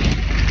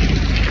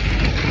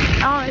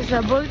 Oh, it's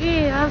a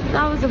buggy.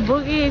 That was a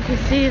buggy, if you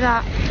see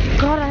that.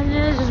 God, I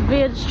nearly just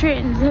veered straight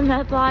into the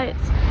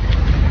headlights.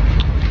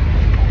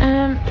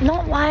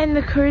 Not lying,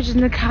 the courage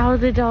and the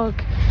cowardly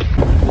dog.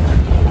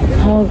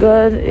 Oh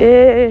God,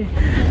 yeah.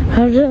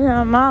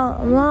 I'm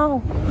out.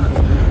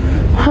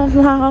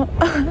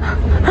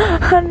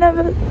 I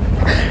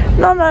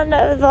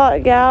never thought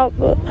I'd get out,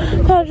 but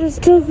that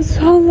just took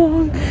so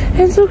long.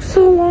 It took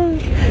so long,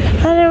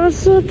 and it was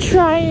so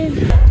trying.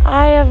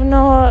 I have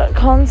no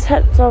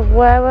concept of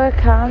where we're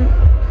camped,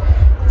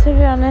 to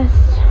be honest.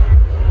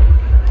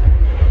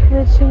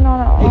 Literally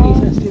none at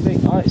all. It's too big.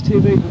 Oh, it's too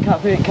big. We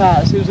can't fit in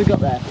cars. As soon as we got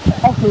there,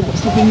 offer what's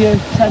stuck in your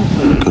tent.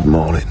 Good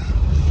morning.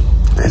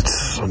 It's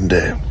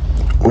Sunday.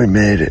 We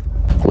made it.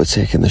 We're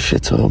taking the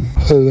shit home.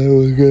 And then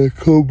we're gonna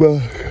come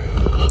back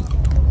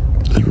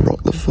and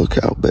rock the fuck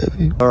out,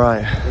 baby.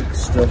 Alright,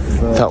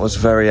 that was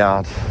very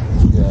hard.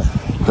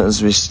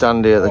 As we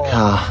stand here at the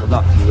car,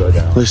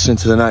 listening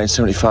to the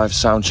 1975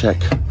 sound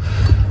check,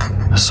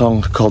 a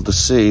song called The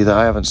Sea that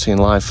I haven't seen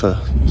live for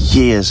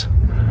years.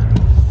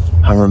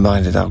 I'm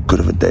reminded how good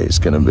of a day it's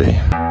gonna be.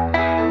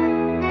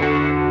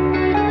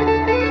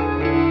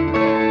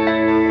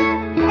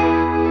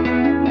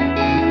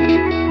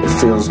 It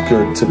feels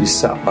good to be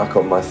sat back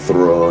on my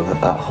throne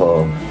at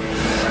home.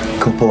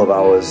 Couple of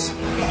hours,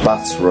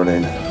 baths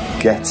running,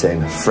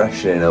 getting,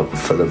 freshening up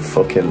for the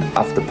fucking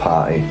after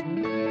party.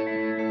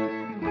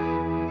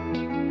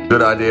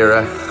 Good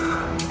idea, eh?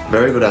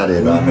 Very good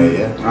idea, that, mate,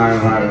 yeah.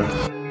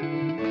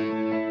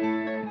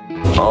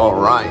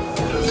 Alright.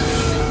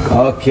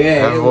 Okay.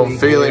 Everyone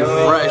feeling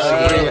fresh.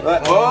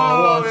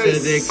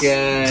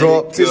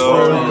 Drop the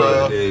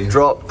Frugo.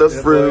 Drop the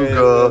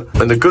Frugo.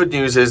 And the good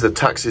news is the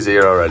taxi's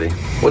here already.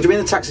 What do you mean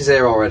the taxi's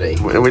here already?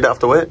 We don't have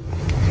to wait.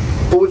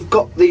 But we've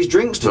got these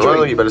drinks to drink.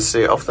 Well, you better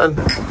see it off then.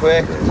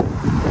 Quick.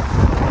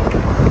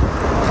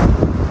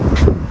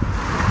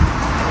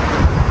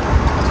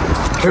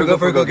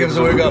 Frugo, give us a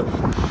Frugo.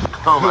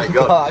 Oh my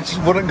god. I just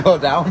wouldn't go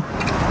down.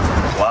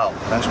 Wow,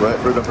 nice work.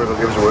 Frugo,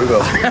 give us a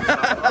Frugo.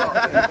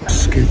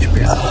 Scooch a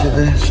bit out of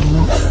there,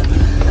 somewhat.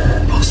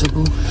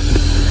 Possible.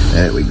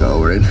 There we go,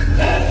 we're in.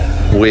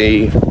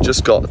 We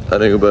just got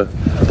an Uber.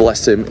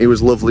 Bless him. He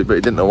was lovely, but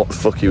he didn't know what the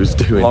fuck he was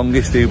doing.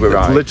 Longest Uber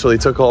ride. It literally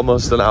took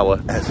almost an hour,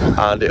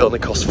 and it only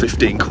cost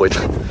 15 quid.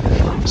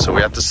 So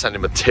we had to send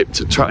him a tip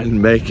to try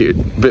and make it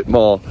a bit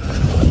more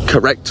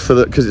correct for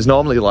the, because it's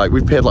normally like,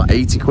 we've paid like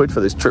 80 quid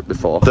for this trip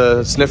before.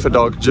 The sniffer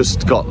dog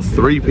just got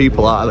 3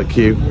 people out of the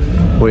queue,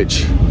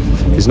 which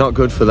is not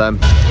good for them.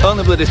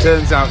 Only bloody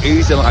turns out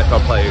Easy Life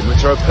are playing,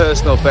 which are a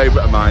personal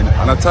favourite of mine,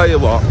 and I tell you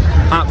what,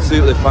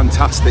 absolutely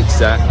fantastic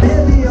set.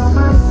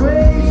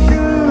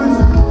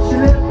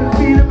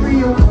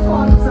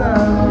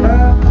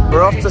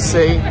 We're off to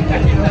see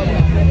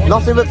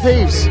Nothing But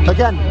Thieves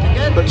again.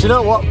 But you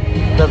know what?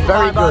 They're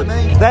very good.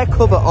 Their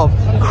cover of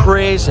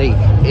Crazy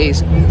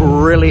is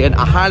brilliant.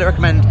 I highly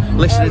recommend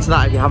listening to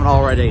that if you haven't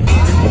already.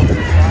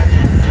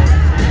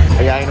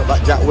 Are you eyeing up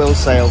that Jack Wills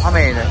sale? I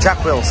mean,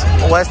 Jack Wills,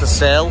 where's the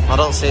sale? I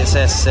don't see it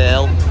says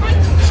sale.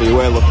 So you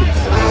were looking for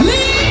it.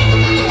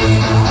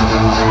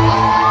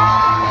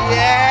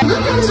 Yeah!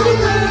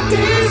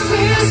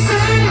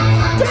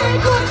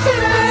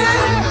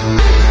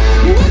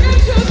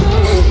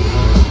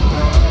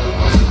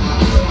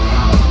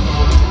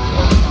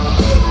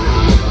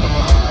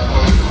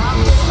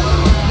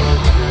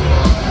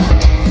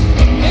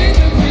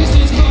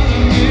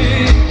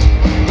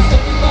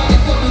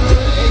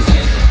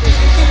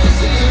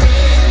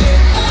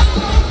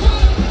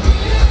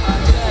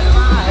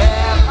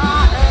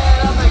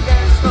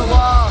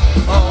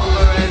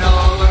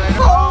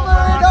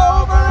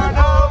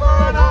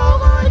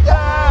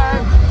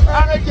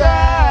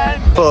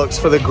 Folks,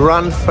 for the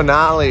grand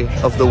finale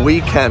of the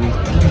weekend,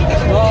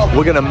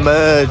 we're gonna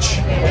merge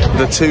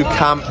the 2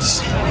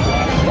 camps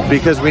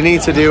because we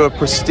need to do a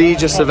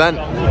prestigious event,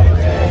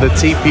 the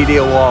TPD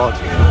Award,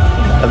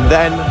 and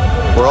then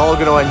we're all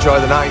gonna enjoy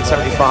the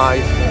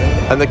 1975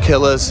 and the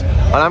Killers,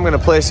 and I'm going to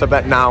place a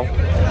bet now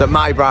that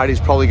my bride is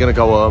probably going to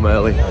go home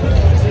early.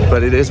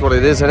 But it is what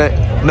it is, isn't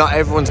it? Not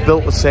everyone's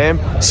built the same.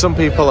 Some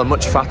people are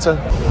much fatter.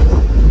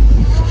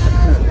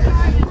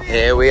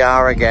 Here we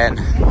are again.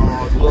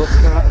 Look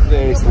at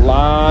this,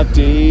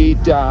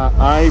 la-dee-da,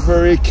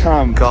 Ivory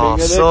Camp.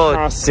 God,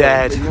 so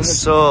dead,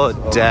 so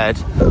dead.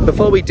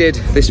 Before we did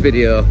this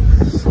video,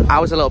 I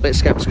was a little bit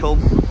sceptical,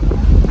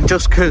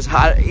 just because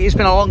it's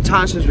been a long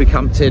time since we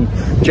camped in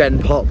Gen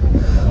Pop.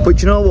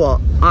 But you know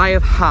what? I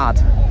have had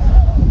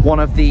one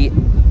of the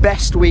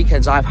best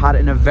weekends I've had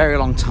in a very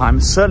long time.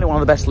 Certainly one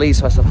of the best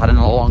Leeds Fest I've had in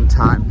a long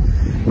time.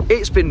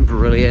 It's been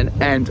brilliant,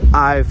 and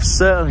I've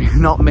certainly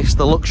not missed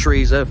the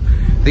luxuries of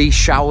these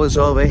showers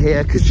over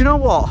here, because you know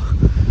what?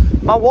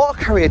 My water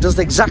carrier does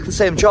exactly the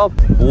same job.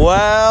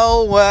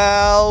 Well,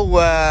 well,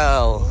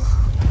 well.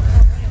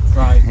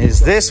 Right. Is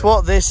this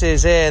what this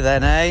is here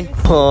then, eh?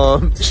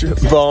 Punch,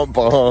 bump,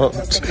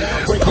 punch,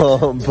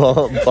 bump,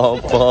 bump,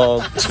 bump,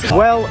 punch.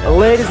 Well,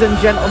 ladies and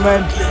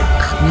gentlemen,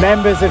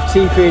 members of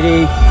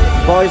TPD,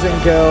 boys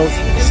and girls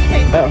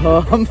at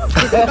home,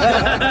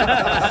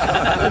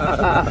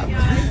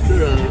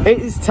 it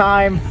is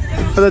time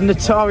for the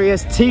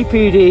notorious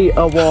TPD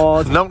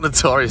Award. Not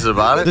notorious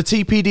about it. The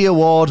TPD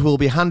Award will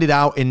be handed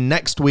out in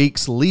next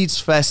week's Leeds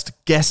Fest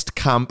Guest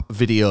Camp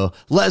video.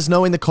 Let us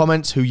know in the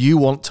comments who you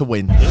want to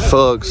win.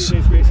 Folks,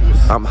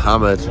 I'm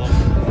hammered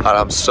and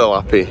I'm so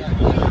happy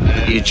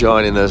you're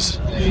joining us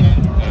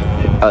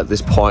at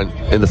this point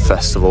in the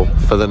festival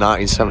for the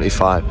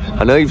 1975.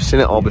 I know you've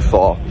seen it all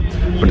before,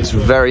 but it's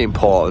very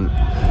important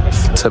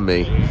to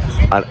me,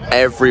 and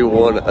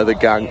everyone of the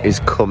gang is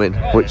coming,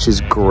 which is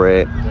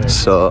great.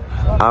 So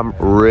I'm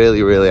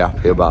really, really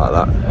happy about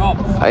that.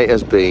 It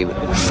has been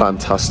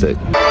fantastic.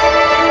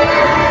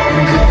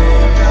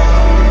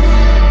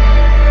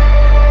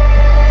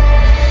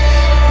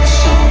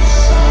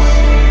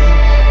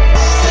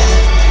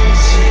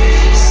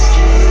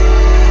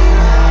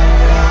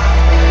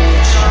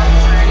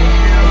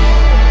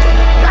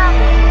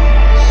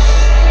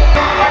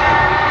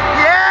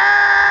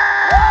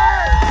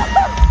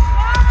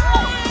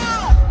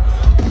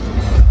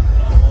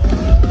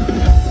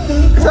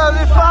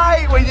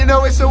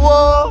 It's a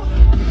war.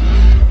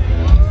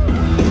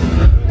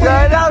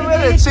 Get out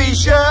with a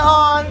t-shirt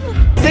on.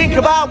 Think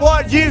about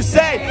what you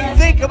say.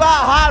 Think about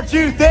how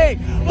you think.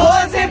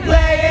 Pause it,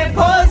 play it,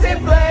 pause it,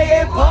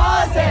 play it,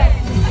 pause it.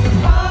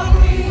 All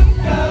we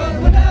know,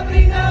 what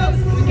nobody knows,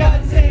 we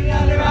got to sing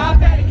under our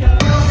petticoat.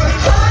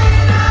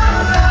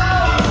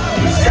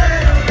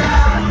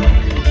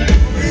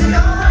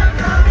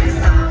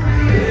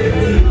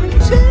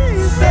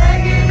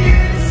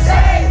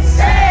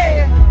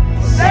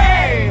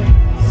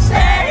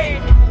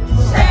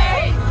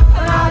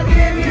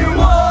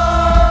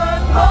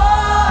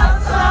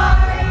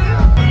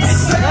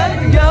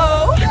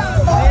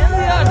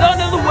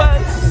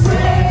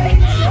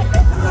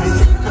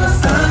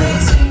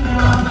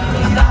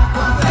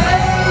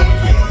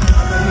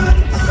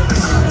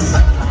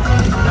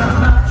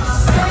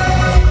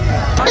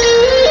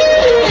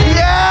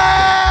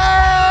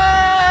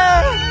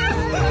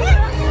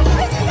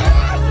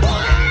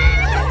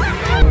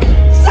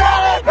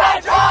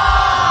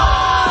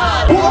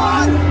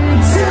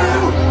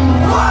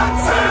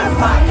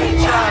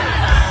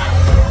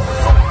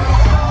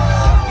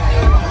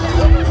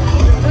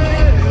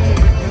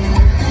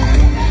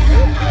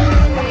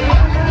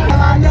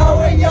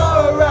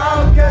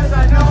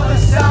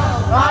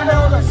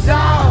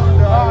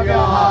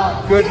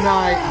 Good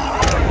night.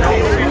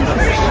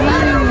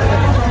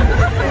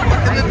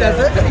 In the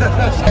desert.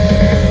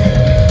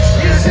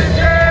 You sit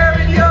there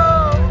in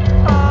your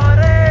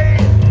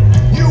heartache.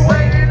 You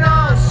waiting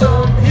on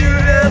some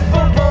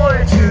beautiful boy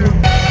to.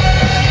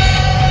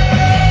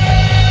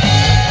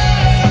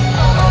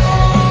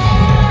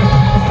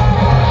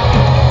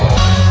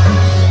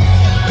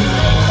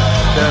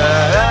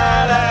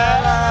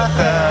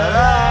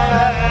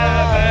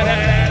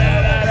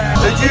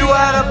 That you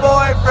had a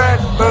boyfriend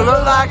who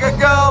looked like a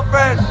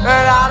girlfriend,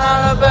 and out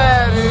on a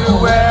bed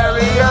who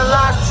wearing a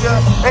lasher.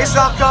 It's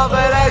not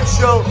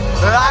confidential,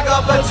 but I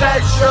got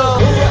potential.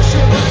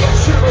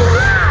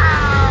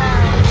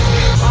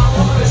 I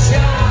wanna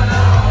shout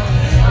out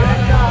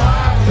in your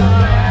heart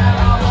tonight.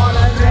 I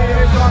wanna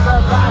dance on the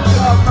back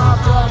of my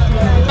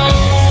broken.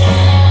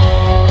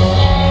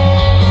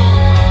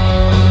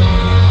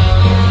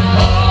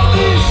 All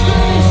these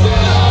things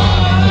that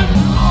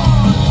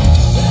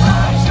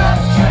I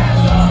just can't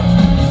love.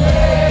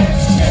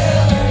 It's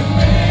killing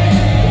me,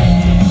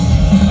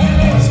 and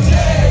it's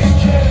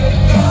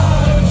taking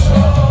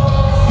control.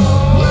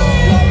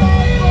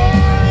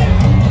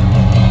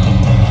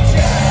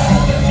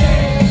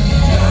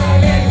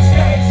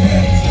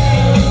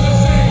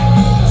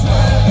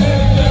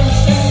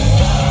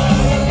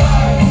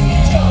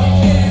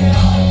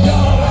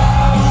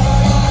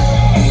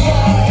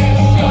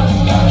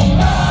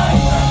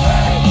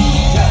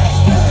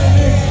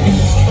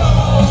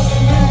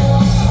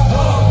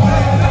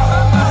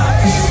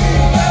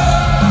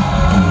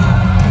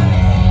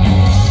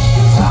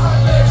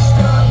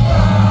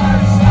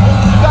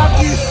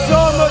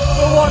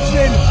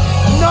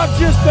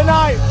 just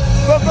tonight,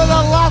 but for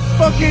the last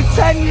fucking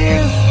 10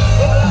 years.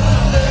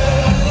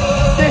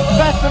 This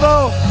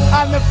festival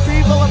and the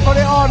people that put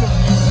it on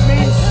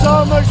means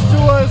so much to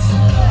us,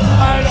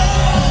 and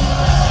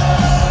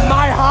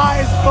my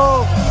heart is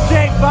full,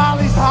 Jake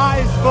Barley's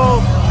heart is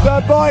full,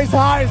 the boys'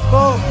 heart is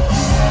full,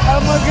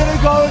 and we're gonna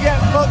go and get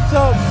fucked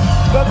up,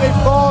 but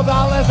before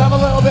that let's have a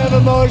little bit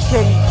of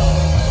emotion.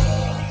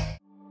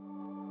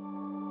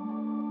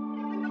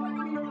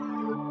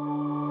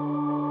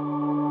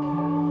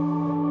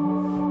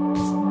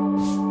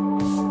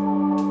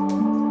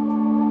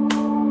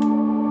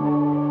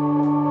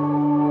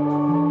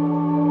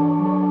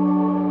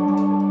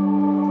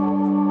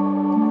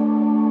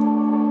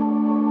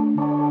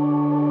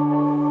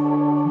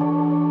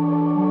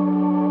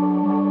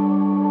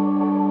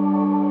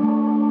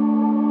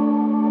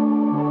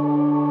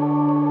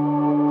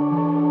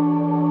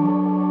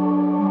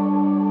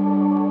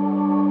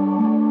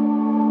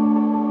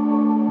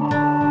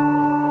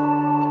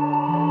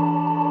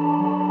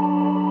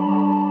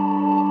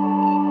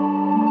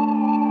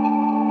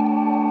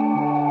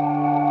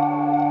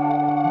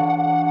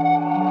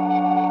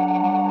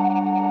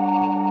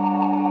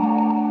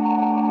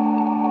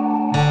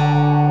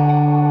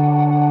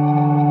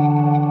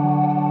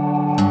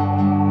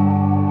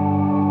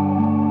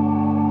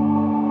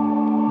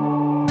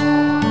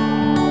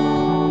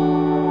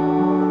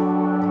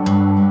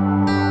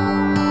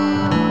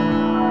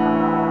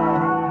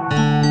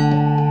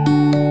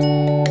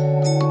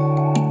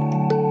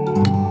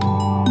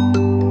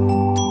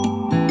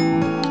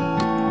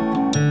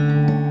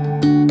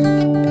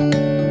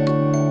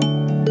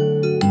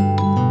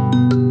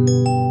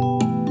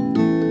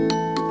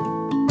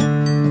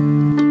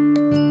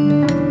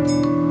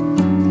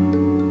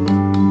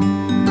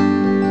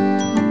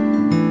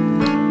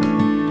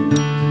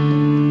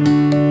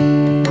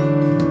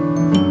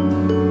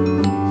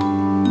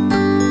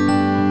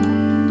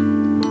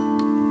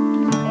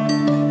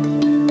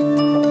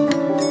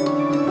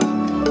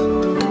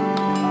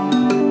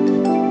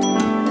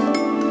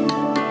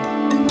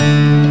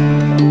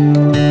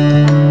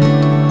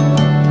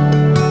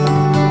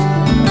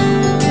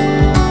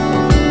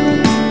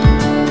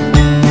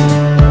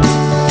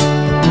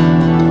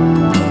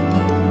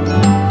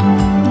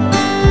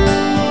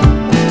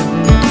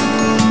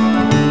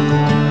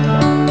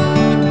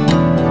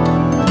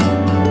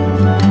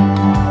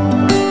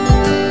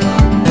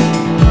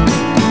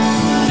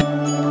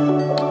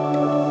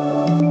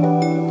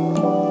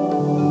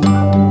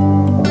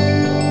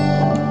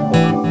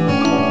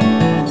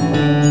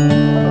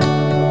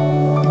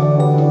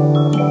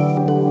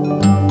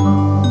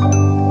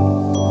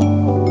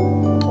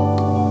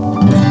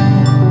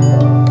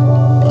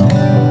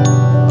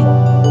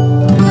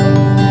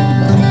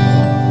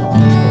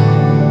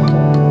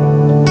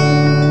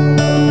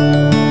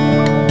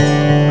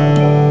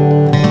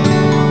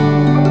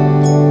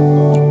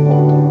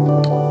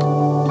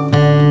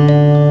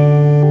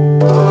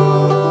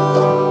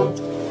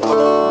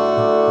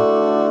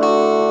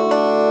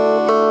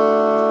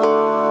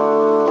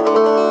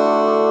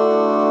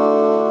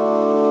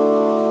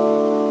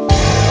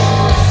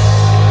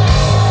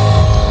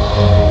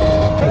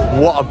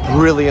 What a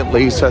brilliant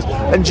Leeds Fest.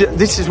 And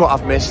this is what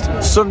I've missed.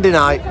 Sunday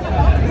night,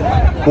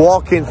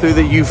 walking through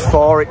the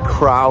euphoric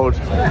crowd.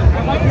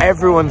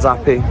 Everyone's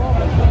happy.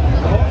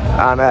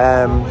 And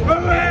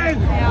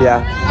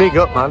yeah, big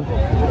up, man.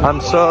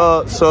 I'm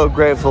so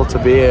grateful to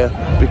be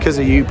here because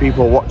of you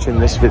people watching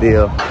this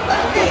video.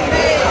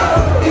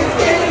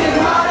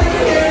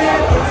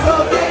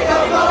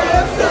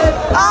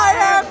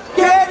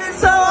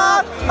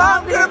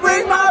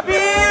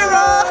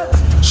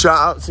 Shout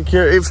out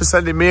security for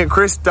sending me and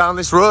Chris down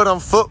this road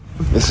on foot.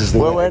 This is the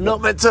where we're not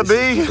meant to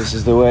be. This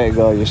is the way to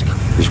go. Just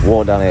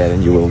walk down here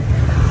and you will.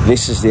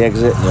 This is the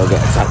exit and you'll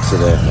get a taxi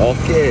there.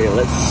 Okay,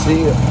 let's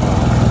see it.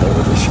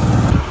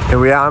 Here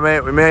we are,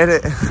 mate. We made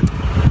it.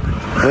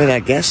 I mean, I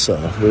guess so.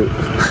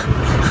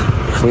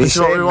 This is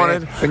what we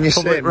wanted. When you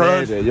say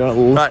made it, you're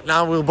not... Right,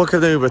 now we'll book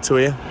an Uber to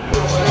you.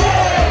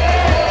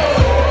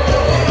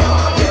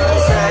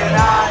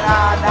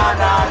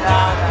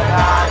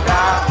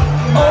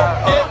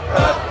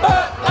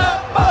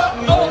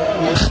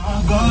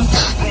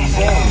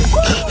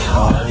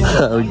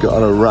 We got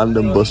on a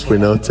random bus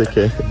with no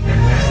ticket.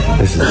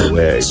 This is the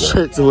way.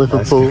 Straight to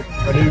Liverpool.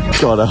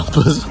 God help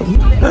us.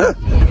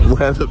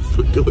 Where the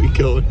fuck are we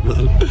going,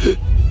 man?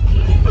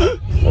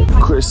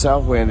 Chris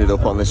South, we ended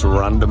up on this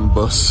random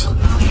bus.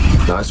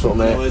 Nice one,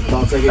 mate.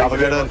 Have a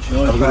good one.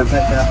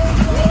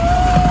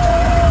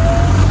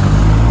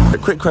 A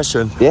quick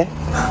question. Yeah?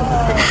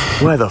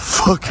 Where the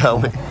fuck are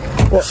we?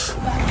 What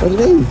do you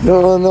mean?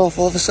 No, north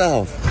or the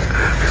south?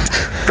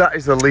 That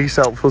is the least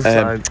helpful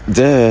sign.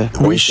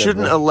 We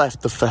shouldn't have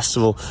left the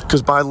festival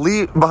because by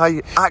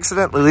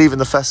accidentally leaving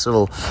the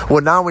festival,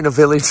 we're now in a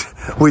village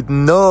with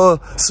no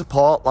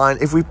support line.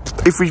 If we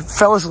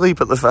fell asleep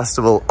at the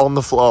festival on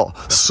the floor,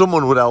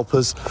 someone would help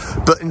us.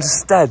 But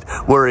instead,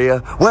 we're here.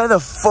 Where the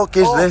fuck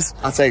is this?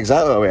 I'll tell you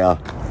exactly where we are.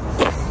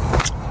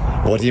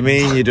 What do you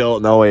mean you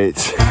don't know it?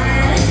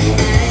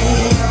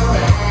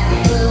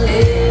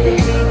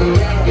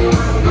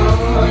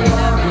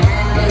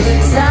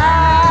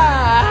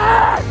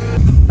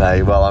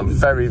 Hey, well, I'm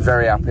very,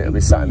 very happy to be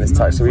sat in this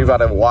taxi. We've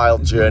had a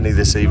wild journey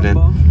this evening.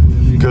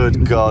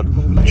 Good God.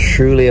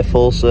 Truly a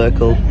full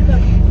circle.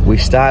 We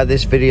started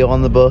this video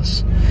on the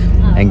bus,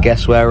 and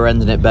guess where we're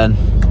ending it, Ben?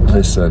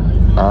 Listen,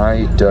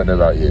 I don't know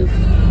about you.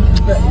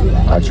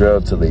 I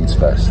drove to Leeds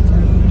Fest.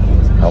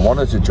 I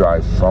wanted to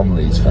drive from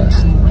Leeds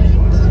Fest.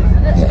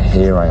 Yet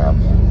here I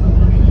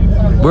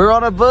am. We're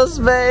on a bus,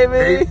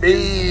 baby! Beep,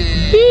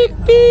 beep.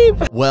 Beep,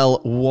 beep.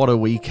 Well, what a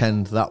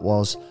weekend that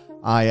was.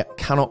 I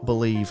cannot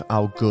believe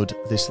how good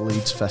this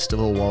Leeds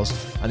Festival was,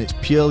 and it's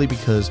purely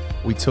because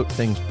we took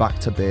things back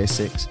to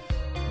basics.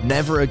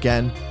 Never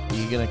again are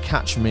you going to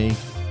catch me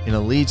in a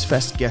Leeds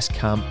Fest guest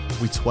camp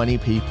with 20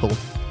 people.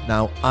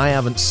 Now, I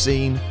haven't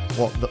seen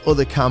what the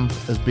other camp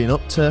has been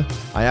up to.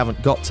 I haven't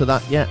got to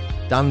that yet.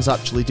 Dan's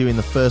actually doing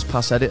the first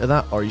pass edit of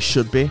that, or he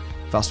should be.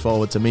 Fast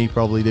forward to me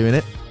probably doing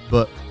it.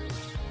 But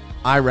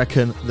I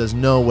reckon there's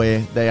no way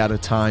they had a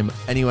time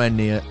anywhere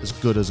near as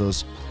good as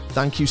us.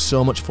 Thank you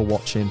so much for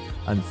watching,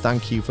 and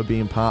thank you for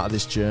being part of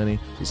this journey.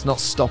 It's not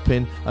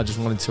stopping. I just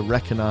wanted to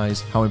recognise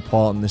how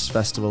important this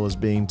festival has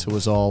been to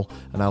us all,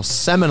 and how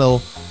seminal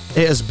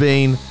it has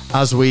been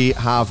as we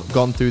have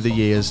gone through the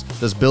years.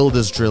 There's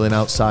builders drilling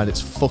outside. It's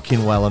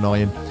fucking well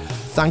annoying.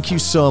 Thank you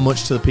so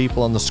much to the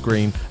people on the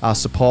screen, our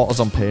supporters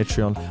on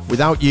Patreon.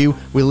 Without you,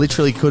 we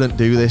literally couldn't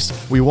do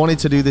this. We wanted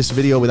to do this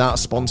video without a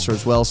sponsor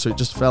as well, so it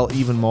just felt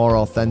even more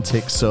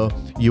authentic. So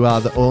you are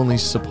the only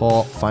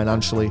support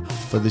financially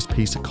for this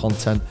piece of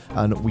content,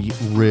 and we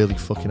really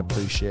fucking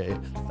appreciate it.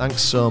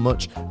 Thanks so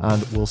much,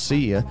 and we'll see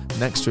you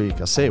next week.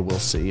 I say we'll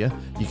see you.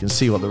 You can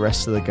see what the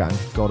rest of the gang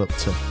got up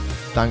to.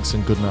 Thanks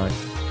and good night.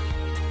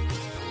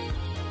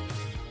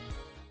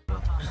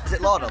 Is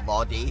it Lord or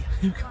Lordy?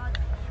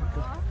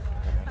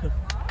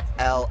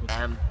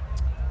 LM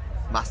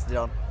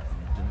Mastodon.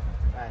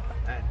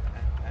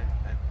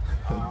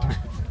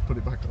 Put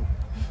it back on.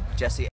 Jesse.